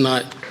reading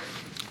tonight.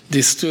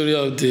 The story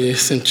of the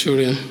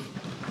centurion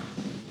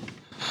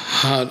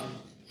had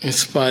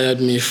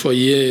inspired me for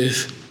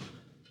years.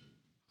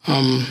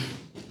 When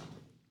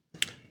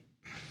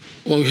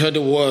we heard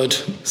the word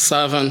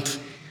servant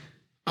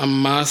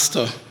and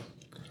master,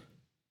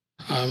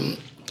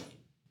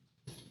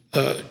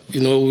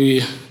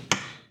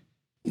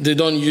 they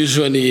don't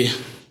usually,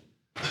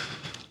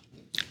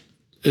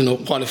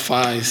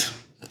 qualifies,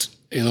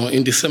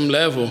 in the same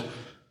level.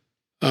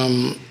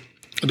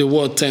 The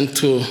word tend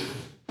to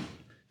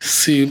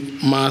see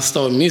master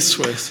or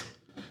mistress,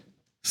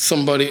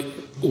 somebody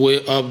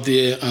way up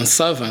there and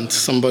servant,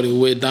 somebody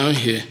way down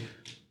here.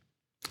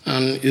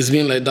 And it's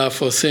been like that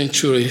for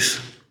centuries.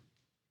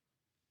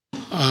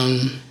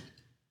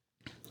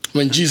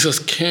 When Jesus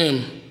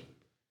came,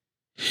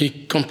 he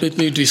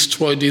completely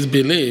destroyed this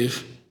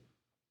belief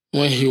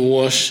when he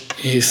washed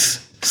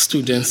his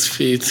students'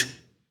 feet,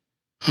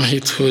 and he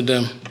told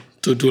them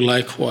to do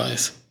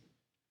likewise.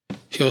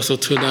 He also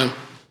told them,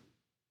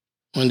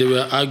 when they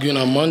were arguing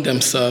among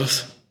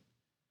themselves,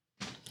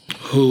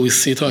 who will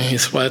sit on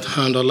his right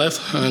hand or left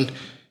hand,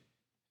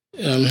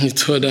 he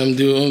told them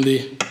the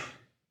only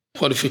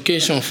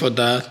qualification for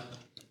that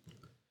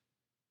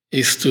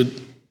is to,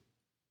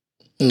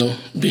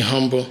 be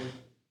humble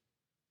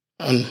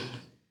and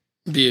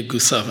be a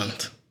good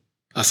servant,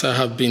 as I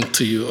have been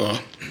to you all.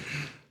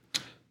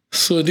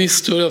 So this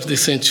story of the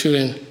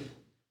centurion,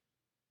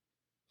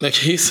 like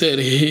he said,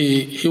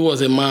 he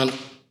was a man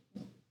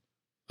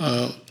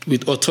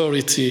with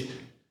authority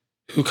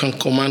who can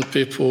command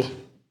people,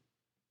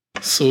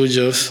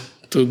 soldiers,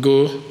 to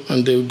go,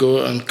 and they'll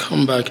go and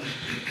come back.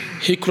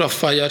 He could have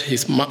fired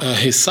his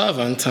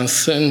servant and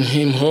sent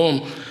him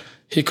home.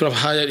 He could have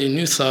hired a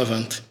new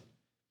servant.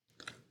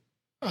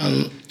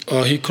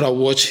 Or he could have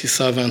watched his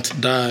servant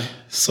die,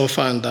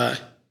 suffer and die.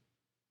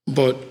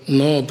 But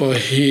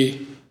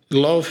he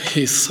loved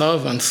his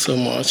servant so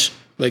much,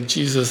 like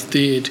Jesus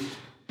did,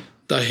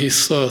 that he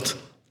sought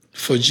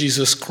for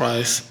Jesus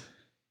Christ,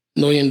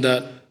 knowing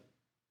that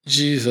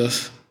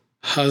Jesus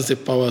has the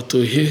power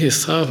to heal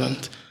his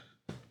servant.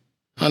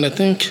 And I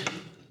think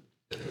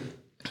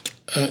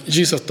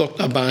Jesus talked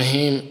about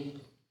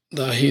him,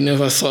 that he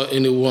never saw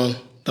anyone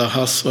that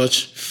has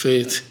such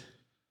faith.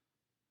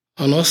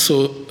 And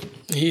also,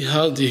 he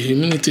had the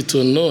humility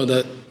to know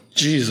that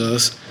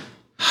Jesus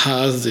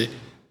has the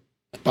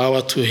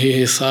power to heal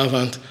his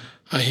servant.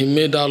 And he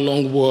made that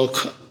long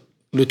walk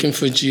looking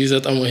for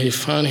Jesus. And when he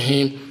found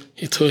him,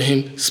 he told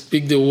him,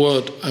 "Speak the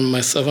word, and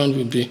my servant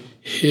will be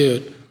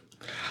healed."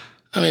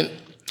 I mean,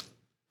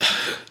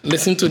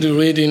 listening to the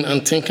reading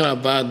and thinking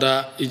about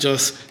that, it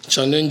just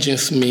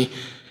challenges me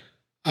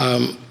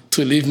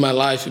to live my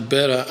life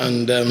better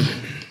and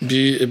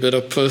be a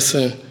better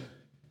person.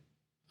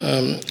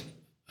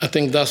 I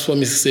think that's what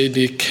Mrs.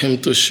 Sadie came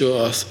to show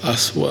us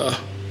as well.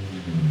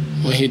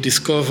 When he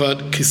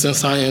discovered Christian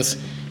Science,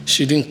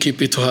 she didn't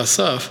keep it to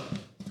herself.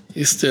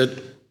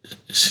 Instead,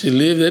 she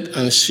lived it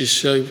and she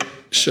shared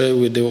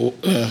with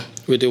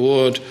the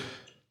world,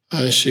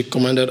 and she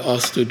commanded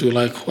us to do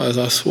likewise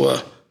as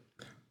well.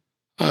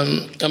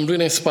 I'm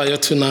really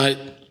inspired tonight.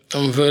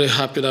 I'm very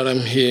happy that I'm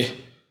here.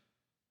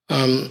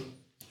 I'm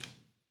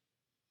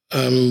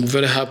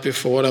very happy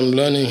for what I'm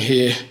learning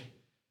here.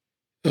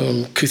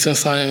 Christian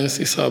Science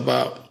is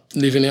about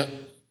living a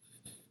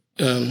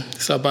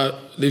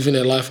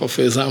life of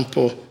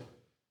example,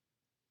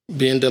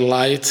 being the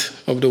light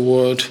of the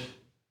world.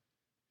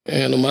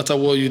 And no matter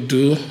what you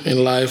do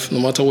in life, no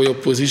matter what your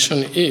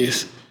position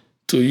is,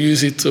 to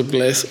use it to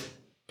bless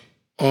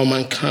all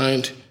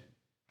mankind.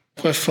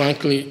 Quite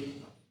frankly,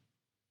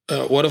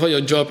 whatever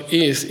your job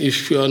is,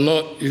 if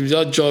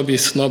that job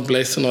is not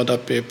blessing other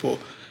people,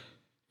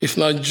 if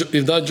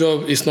that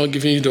job is not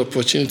giving you the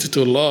opportunity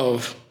to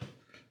love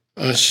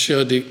and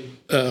share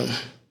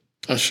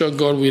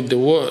God with the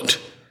world,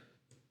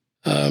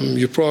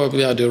 you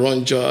probably are the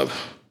wrong job.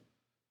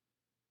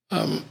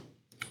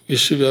 We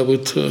should be able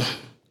to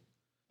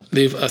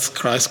live as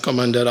Christ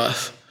commanded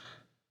us.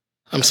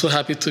 I'm so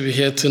happy to be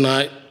here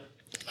tonight.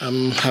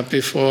 I'm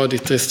happy for the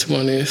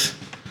testimonies.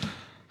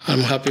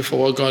 I'm happy for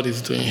what God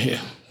is doing here.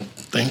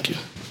 Thank you.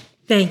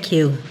 Thank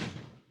you.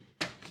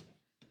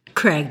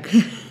 Craig.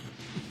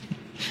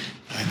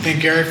 I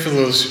thank Eric for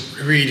those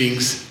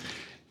readings,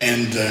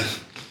 and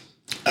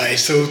I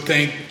so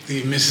thank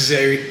the Mrs.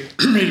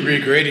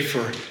 Grady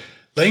for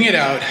laying it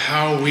out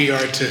how we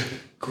are to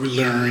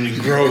learn and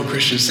grow in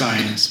Christian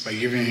Science by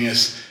giving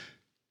us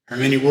our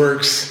many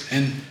works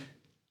and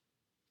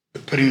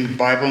putting the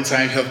Bible and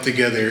science help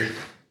together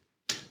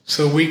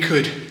so we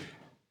could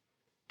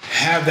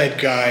have that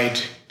guide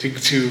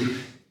to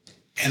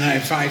and I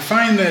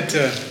find that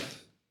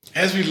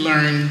as we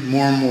learn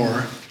more and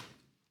more,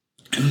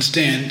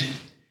 understand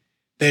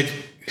that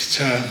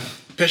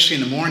especially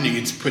in the morning,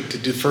 it's put to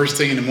do first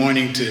thing in the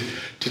morning to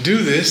do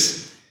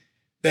this,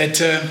 that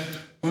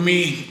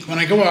when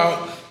I go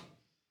out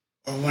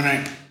or when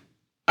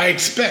I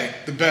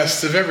expect the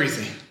best of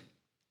everything.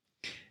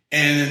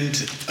 And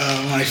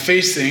when I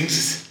face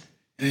things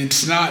and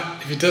it's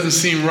not, if it doesn't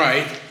seem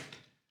right,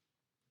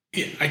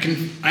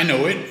 I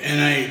know it,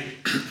 and I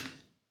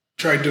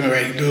try to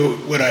do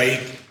what I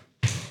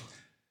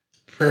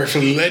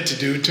prayerfully led to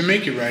do to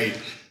make it right.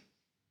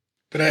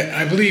 But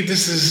I believe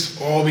this is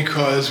all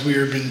because we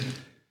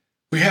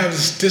have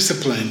this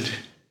discipline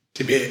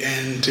to be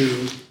and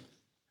to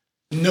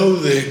know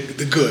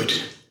the good,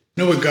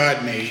 know what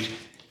God made,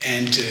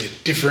 and to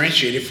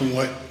differentiate it from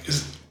what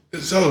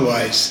is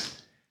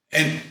otherwise.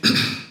 And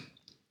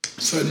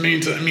so it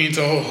means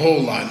a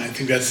whole lot, and I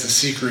think that's the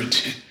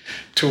secret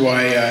to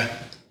why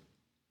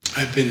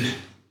I've been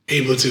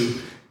able to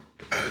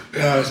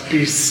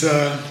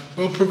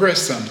progress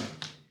some.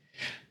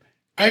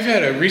 I've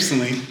had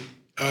recently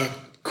a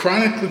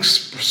chronically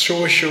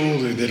sore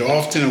shoulder that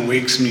often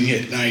awakes me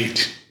at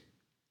night.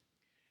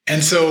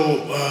 And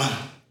so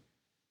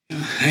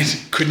I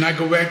could not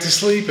go back to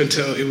sleep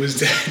until it was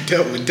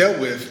dealt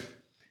with.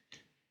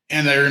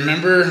 And I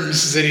remember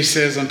Mrs. Eddy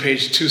says on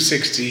page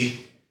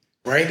 260,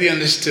 rightly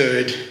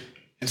understood,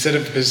 instead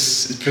of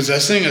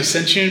possessing a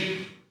sentient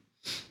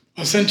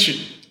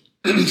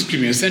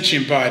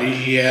body,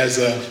 he has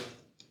a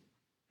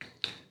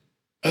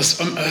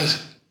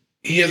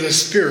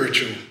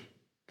spiritual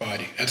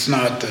body. That's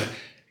not the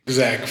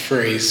exact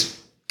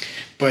phrase,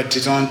 but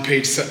it's on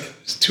page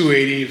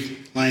 280,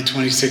 line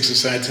 26 of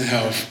Science and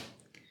Health.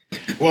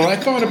 Well, I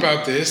thought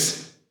about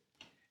this,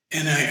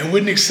 and I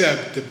wouldn't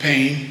accept the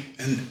pain,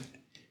 and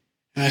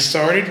I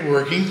started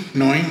working,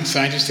 knowing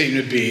Scientific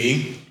Statement of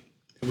Being,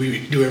 that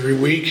we do every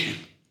week,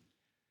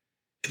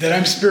 that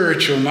I'm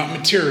spiritual, not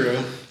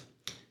material.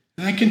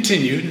 And I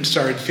continued and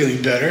started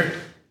feeling better.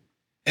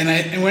 And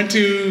I went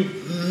to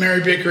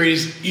Mary Baker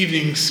Eddy's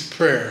evening's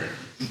prayer,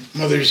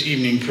 Mother's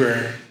Evening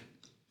Prayer.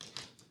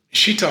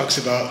 She talks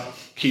about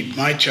keep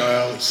my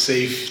child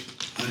safe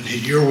on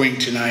your wing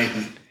tonight,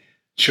 and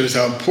shows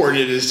how important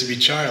it is to be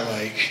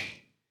childlike.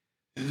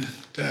 And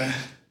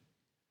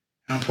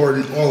how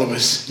important all of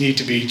us need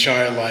to be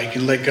childlike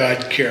and let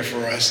God care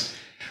for us.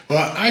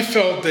 Well, I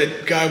felt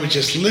that God was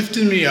just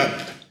lifting me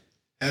up.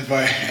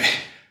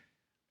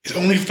 It's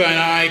only with thine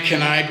eye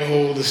can I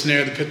behold the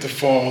snare, the pit, the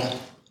fall.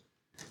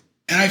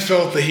 And I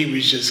felt that he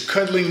was just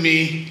cuddling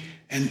me,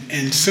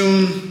 and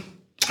soon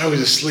I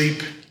was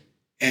asleep,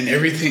 and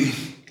everything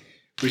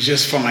was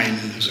just fine.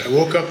 So I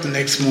woke up the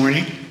next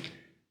morning,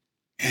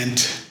 and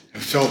I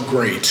felt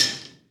great.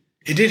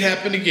 It did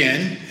happen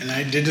again, and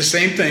I did the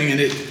same thing, and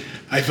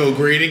I felt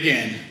great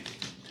again.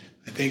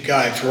 I thank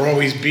God for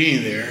always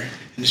being there,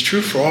 and it's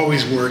true for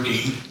always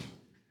working,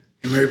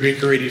 and Mary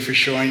Baker Eddy for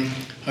showing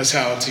us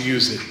how to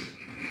use it.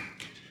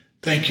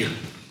 Thank you.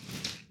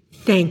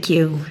 Thank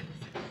you.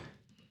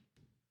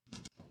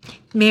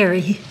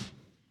 Mary.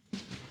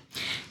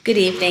 Good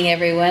evening,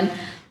 everyone.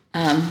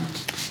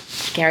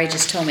 Gary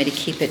just told me to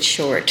keep it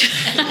short,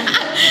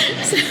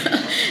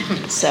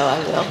 so I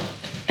will.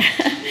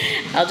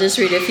 I'll just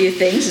read a few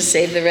things and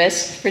save the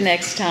rest for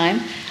next time.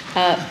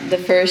 The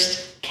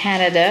first,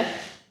 Canada.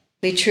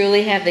 We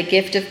truly have the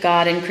gift of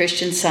God in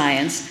Christian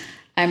Science.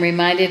 I'm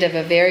reminded of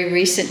a very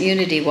recent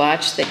Unity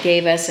Watch that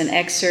gave us an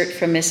excerpt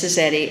from Mrs.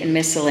 Eddy in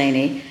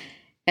Miscellany,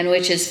 and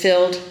which has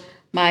filled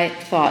my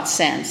thought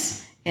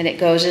sense. And it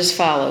goes as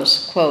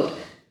follows, quote,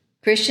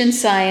 Christian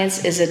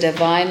Science is a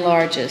divine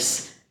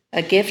largesse,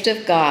 a gift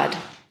of God,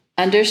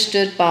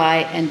 understood by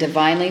and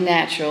divinely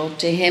natural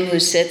to him who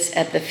sits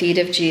at the feet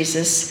of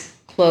Jesus,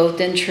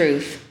 clothed in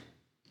truth,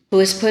 who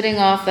is putting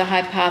off the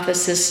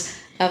hypothesis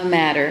of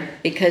matter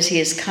because he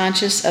is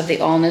conscious of the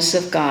allness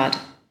of God,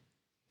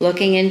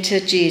 looking unto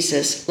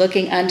Jesus,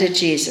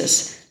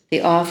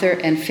 the author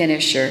and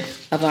finisher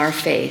of our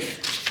faith.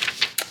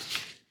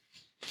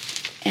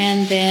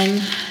 And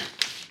then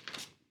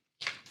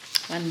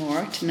one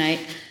more tonight.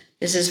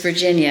 This is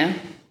Virginia.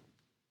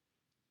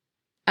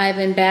 I've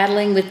been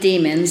battling with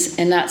demons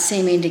and not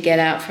seeming to get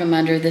out from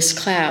under this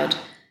cloud.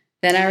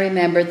 Then I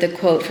remembered the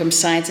quote from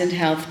Science and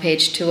Health,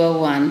 page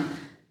 201.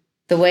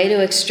 The way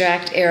to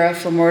extract error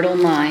from mortal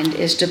mind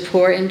is to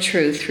pour in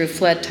truth through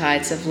flood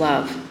tides of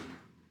love.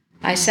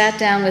 I sat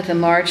down with the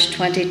March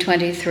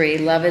 2023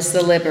 Love is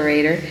the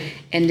Liberator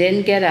and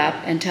didn't get up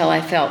until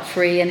I felt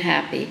free and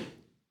happy.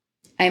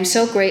 I am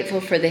so grateful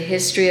for the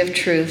history of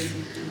truth,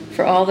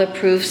 for all the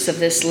proofs of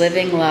this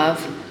living love,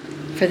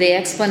 for the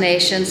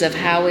explanations of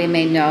how we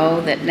may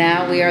know that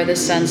now we are the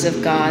sons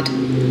of God,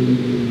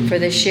 for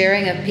the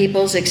sharing of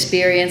people's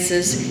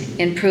experiences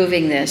in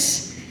proving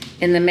this,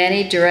 in the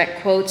many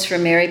direct quotes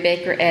from Mary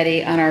Baker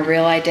Eddy on our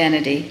real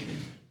identity,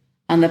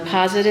 on the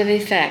positive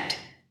effect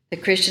the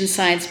Christian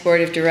Science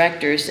Board of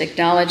Directors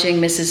acknowledging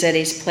Mrs.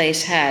 Eddy's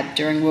place had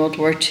during World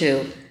War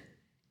II,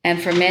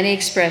 and for many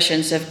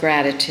expressions of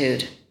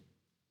gratitude.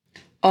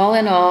 All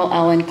in all,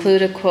 I'll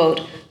include a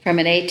quote from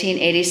an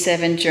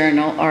 1887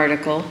 journal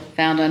article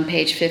found on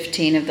page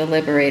 15 of The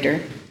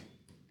Liberator.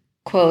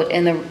 Quote,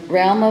 in the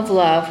realm of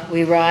love,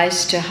 we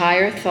rise to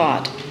higher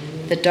thought,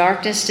 the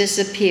darkness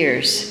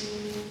disappears,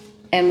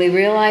 and we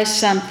realize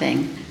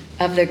something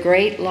of the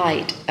great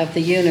light of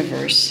the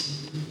universe.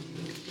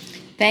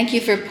 Thank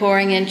you for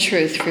pouring in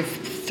truth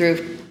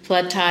through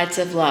flood tides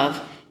of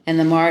love in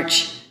the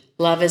March,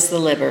 Love is the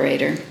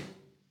Liberator.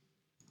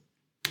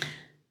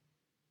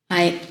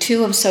 I,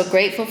 too, am so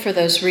grateful for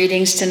those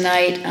readings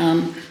tonight,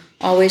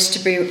 always to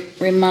be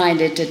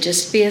reminded to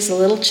just be as a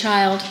little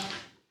child,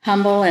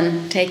 humble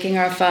and taking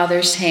our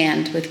Father's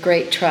hand with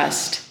great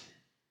trust.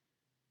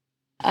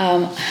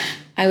 I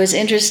was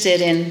interested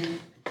in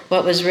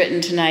what was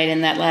written tonight in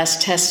that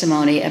last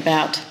testimony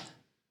about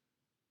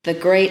the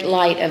great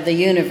light of the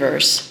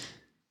universe,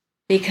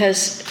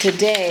 because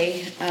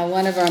today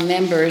one of our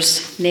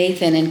members,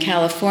 Nathan in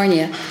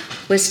California,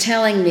 was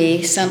telling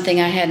me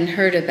something I hadn't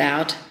heard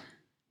about.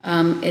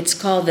 It's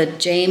called the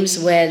James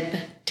Webb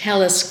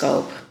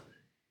Telescope.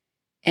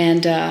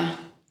 And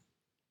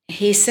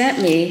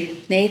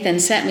Nathan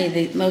sent me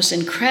the most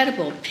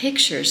incredible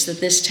pictures that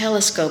this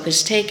telescope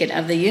has taken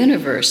of the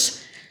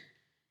universe.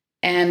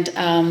 And,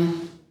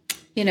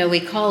 we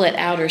call it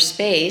outer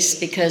space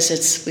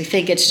because we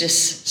think it's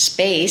just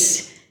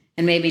space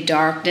and maybe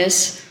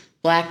darkness,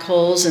 black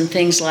holes and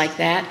things like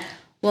that.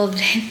 Well,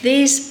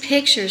 these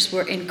pictures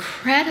were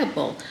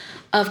incredible,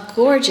 of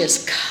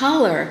gorgeous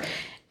color.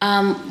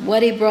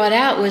 What he brought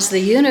out was the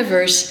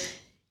universe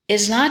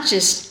is not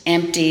just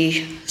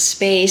empty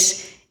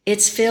space,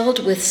 it's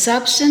filled with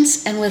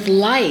substance and with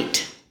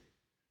light.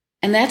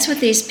 And that's what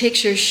these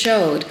pictures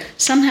showed.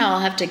 Somehow I'll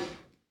have to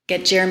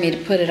get Jeremy to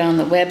put it on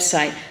the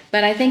website,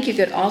 but I think you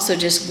could also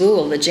just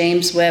Google the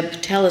James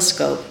Webb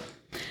Telescope.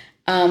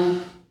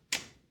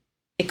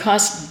 It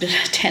cost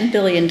 $10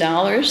 billion,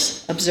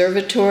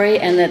 observatory,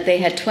 and that they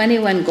had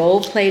 21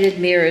 gold-plated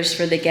mirrors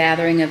for the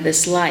gathering of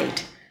this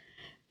light.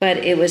 But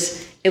it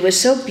was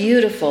so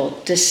beautiful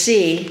to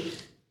see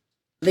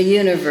the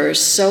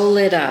universe so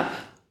lit up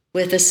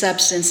with the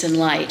substance and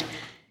light.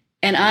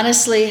 And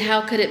honestly,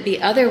 how could it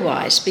be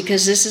otherwise?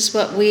 Because this is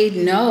what we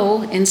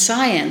know in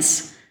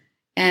science.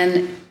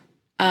 And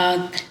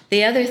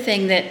the other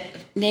thing that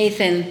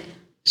Nathan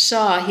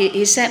saw,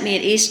 he sent me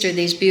at Easter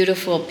these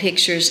beautiful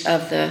pictures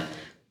of the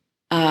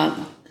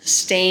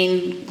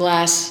stained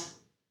glass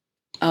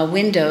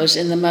windows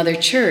in the Mother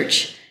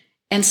Church.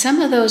 And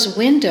some of those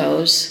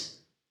windows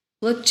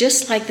look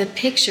just like the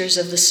pictures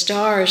of the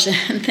stars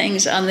and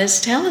things on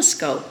this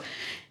telescope.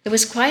 It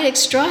was quite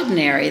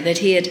extraordinary that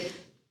he had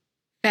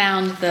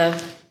found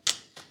the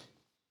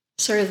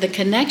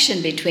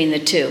connection between the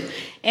two.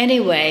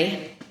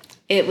 Anyway,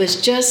 it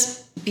was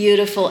just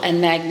beautiful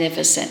and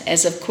magnificent,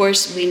 as of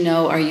course we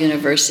know our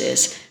universe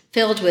is,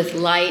 filled with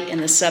light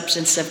and the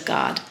substance of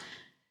God.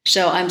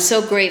 So I'm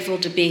so grateful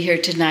to be here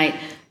tonight.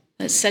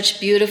 Such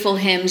beautiful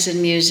hymns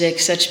and music,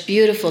 such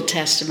beautiful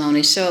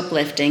testimony, so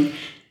uplifting.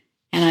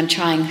 And I'm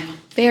trying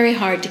very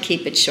hard to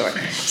keep it short.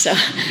 So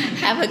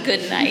have a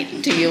good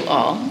night to you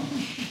all.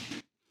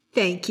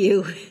 Thank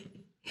you.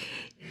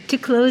 To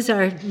close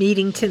our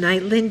meeting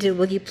tonight, Linda,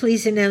 will you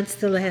please announce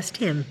the last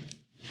hymn?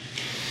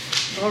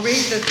 I'll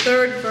read the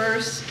third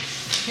verse,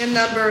 hymn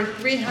number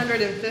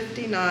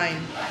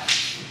 359.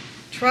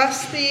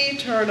 Trust the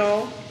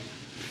eternal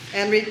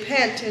and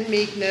repent in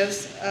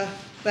meekness of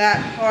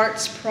that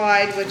heart's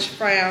pride which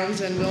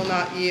frowns and will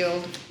not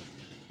yield.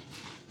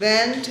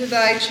 Then to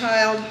thy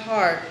child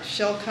heart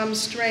shall come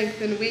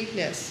strength and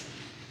weakness,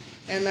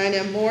 and thine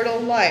immortal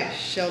life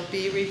shall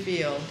be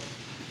revealed.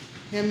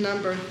 Hymn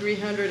number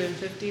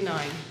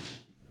 359.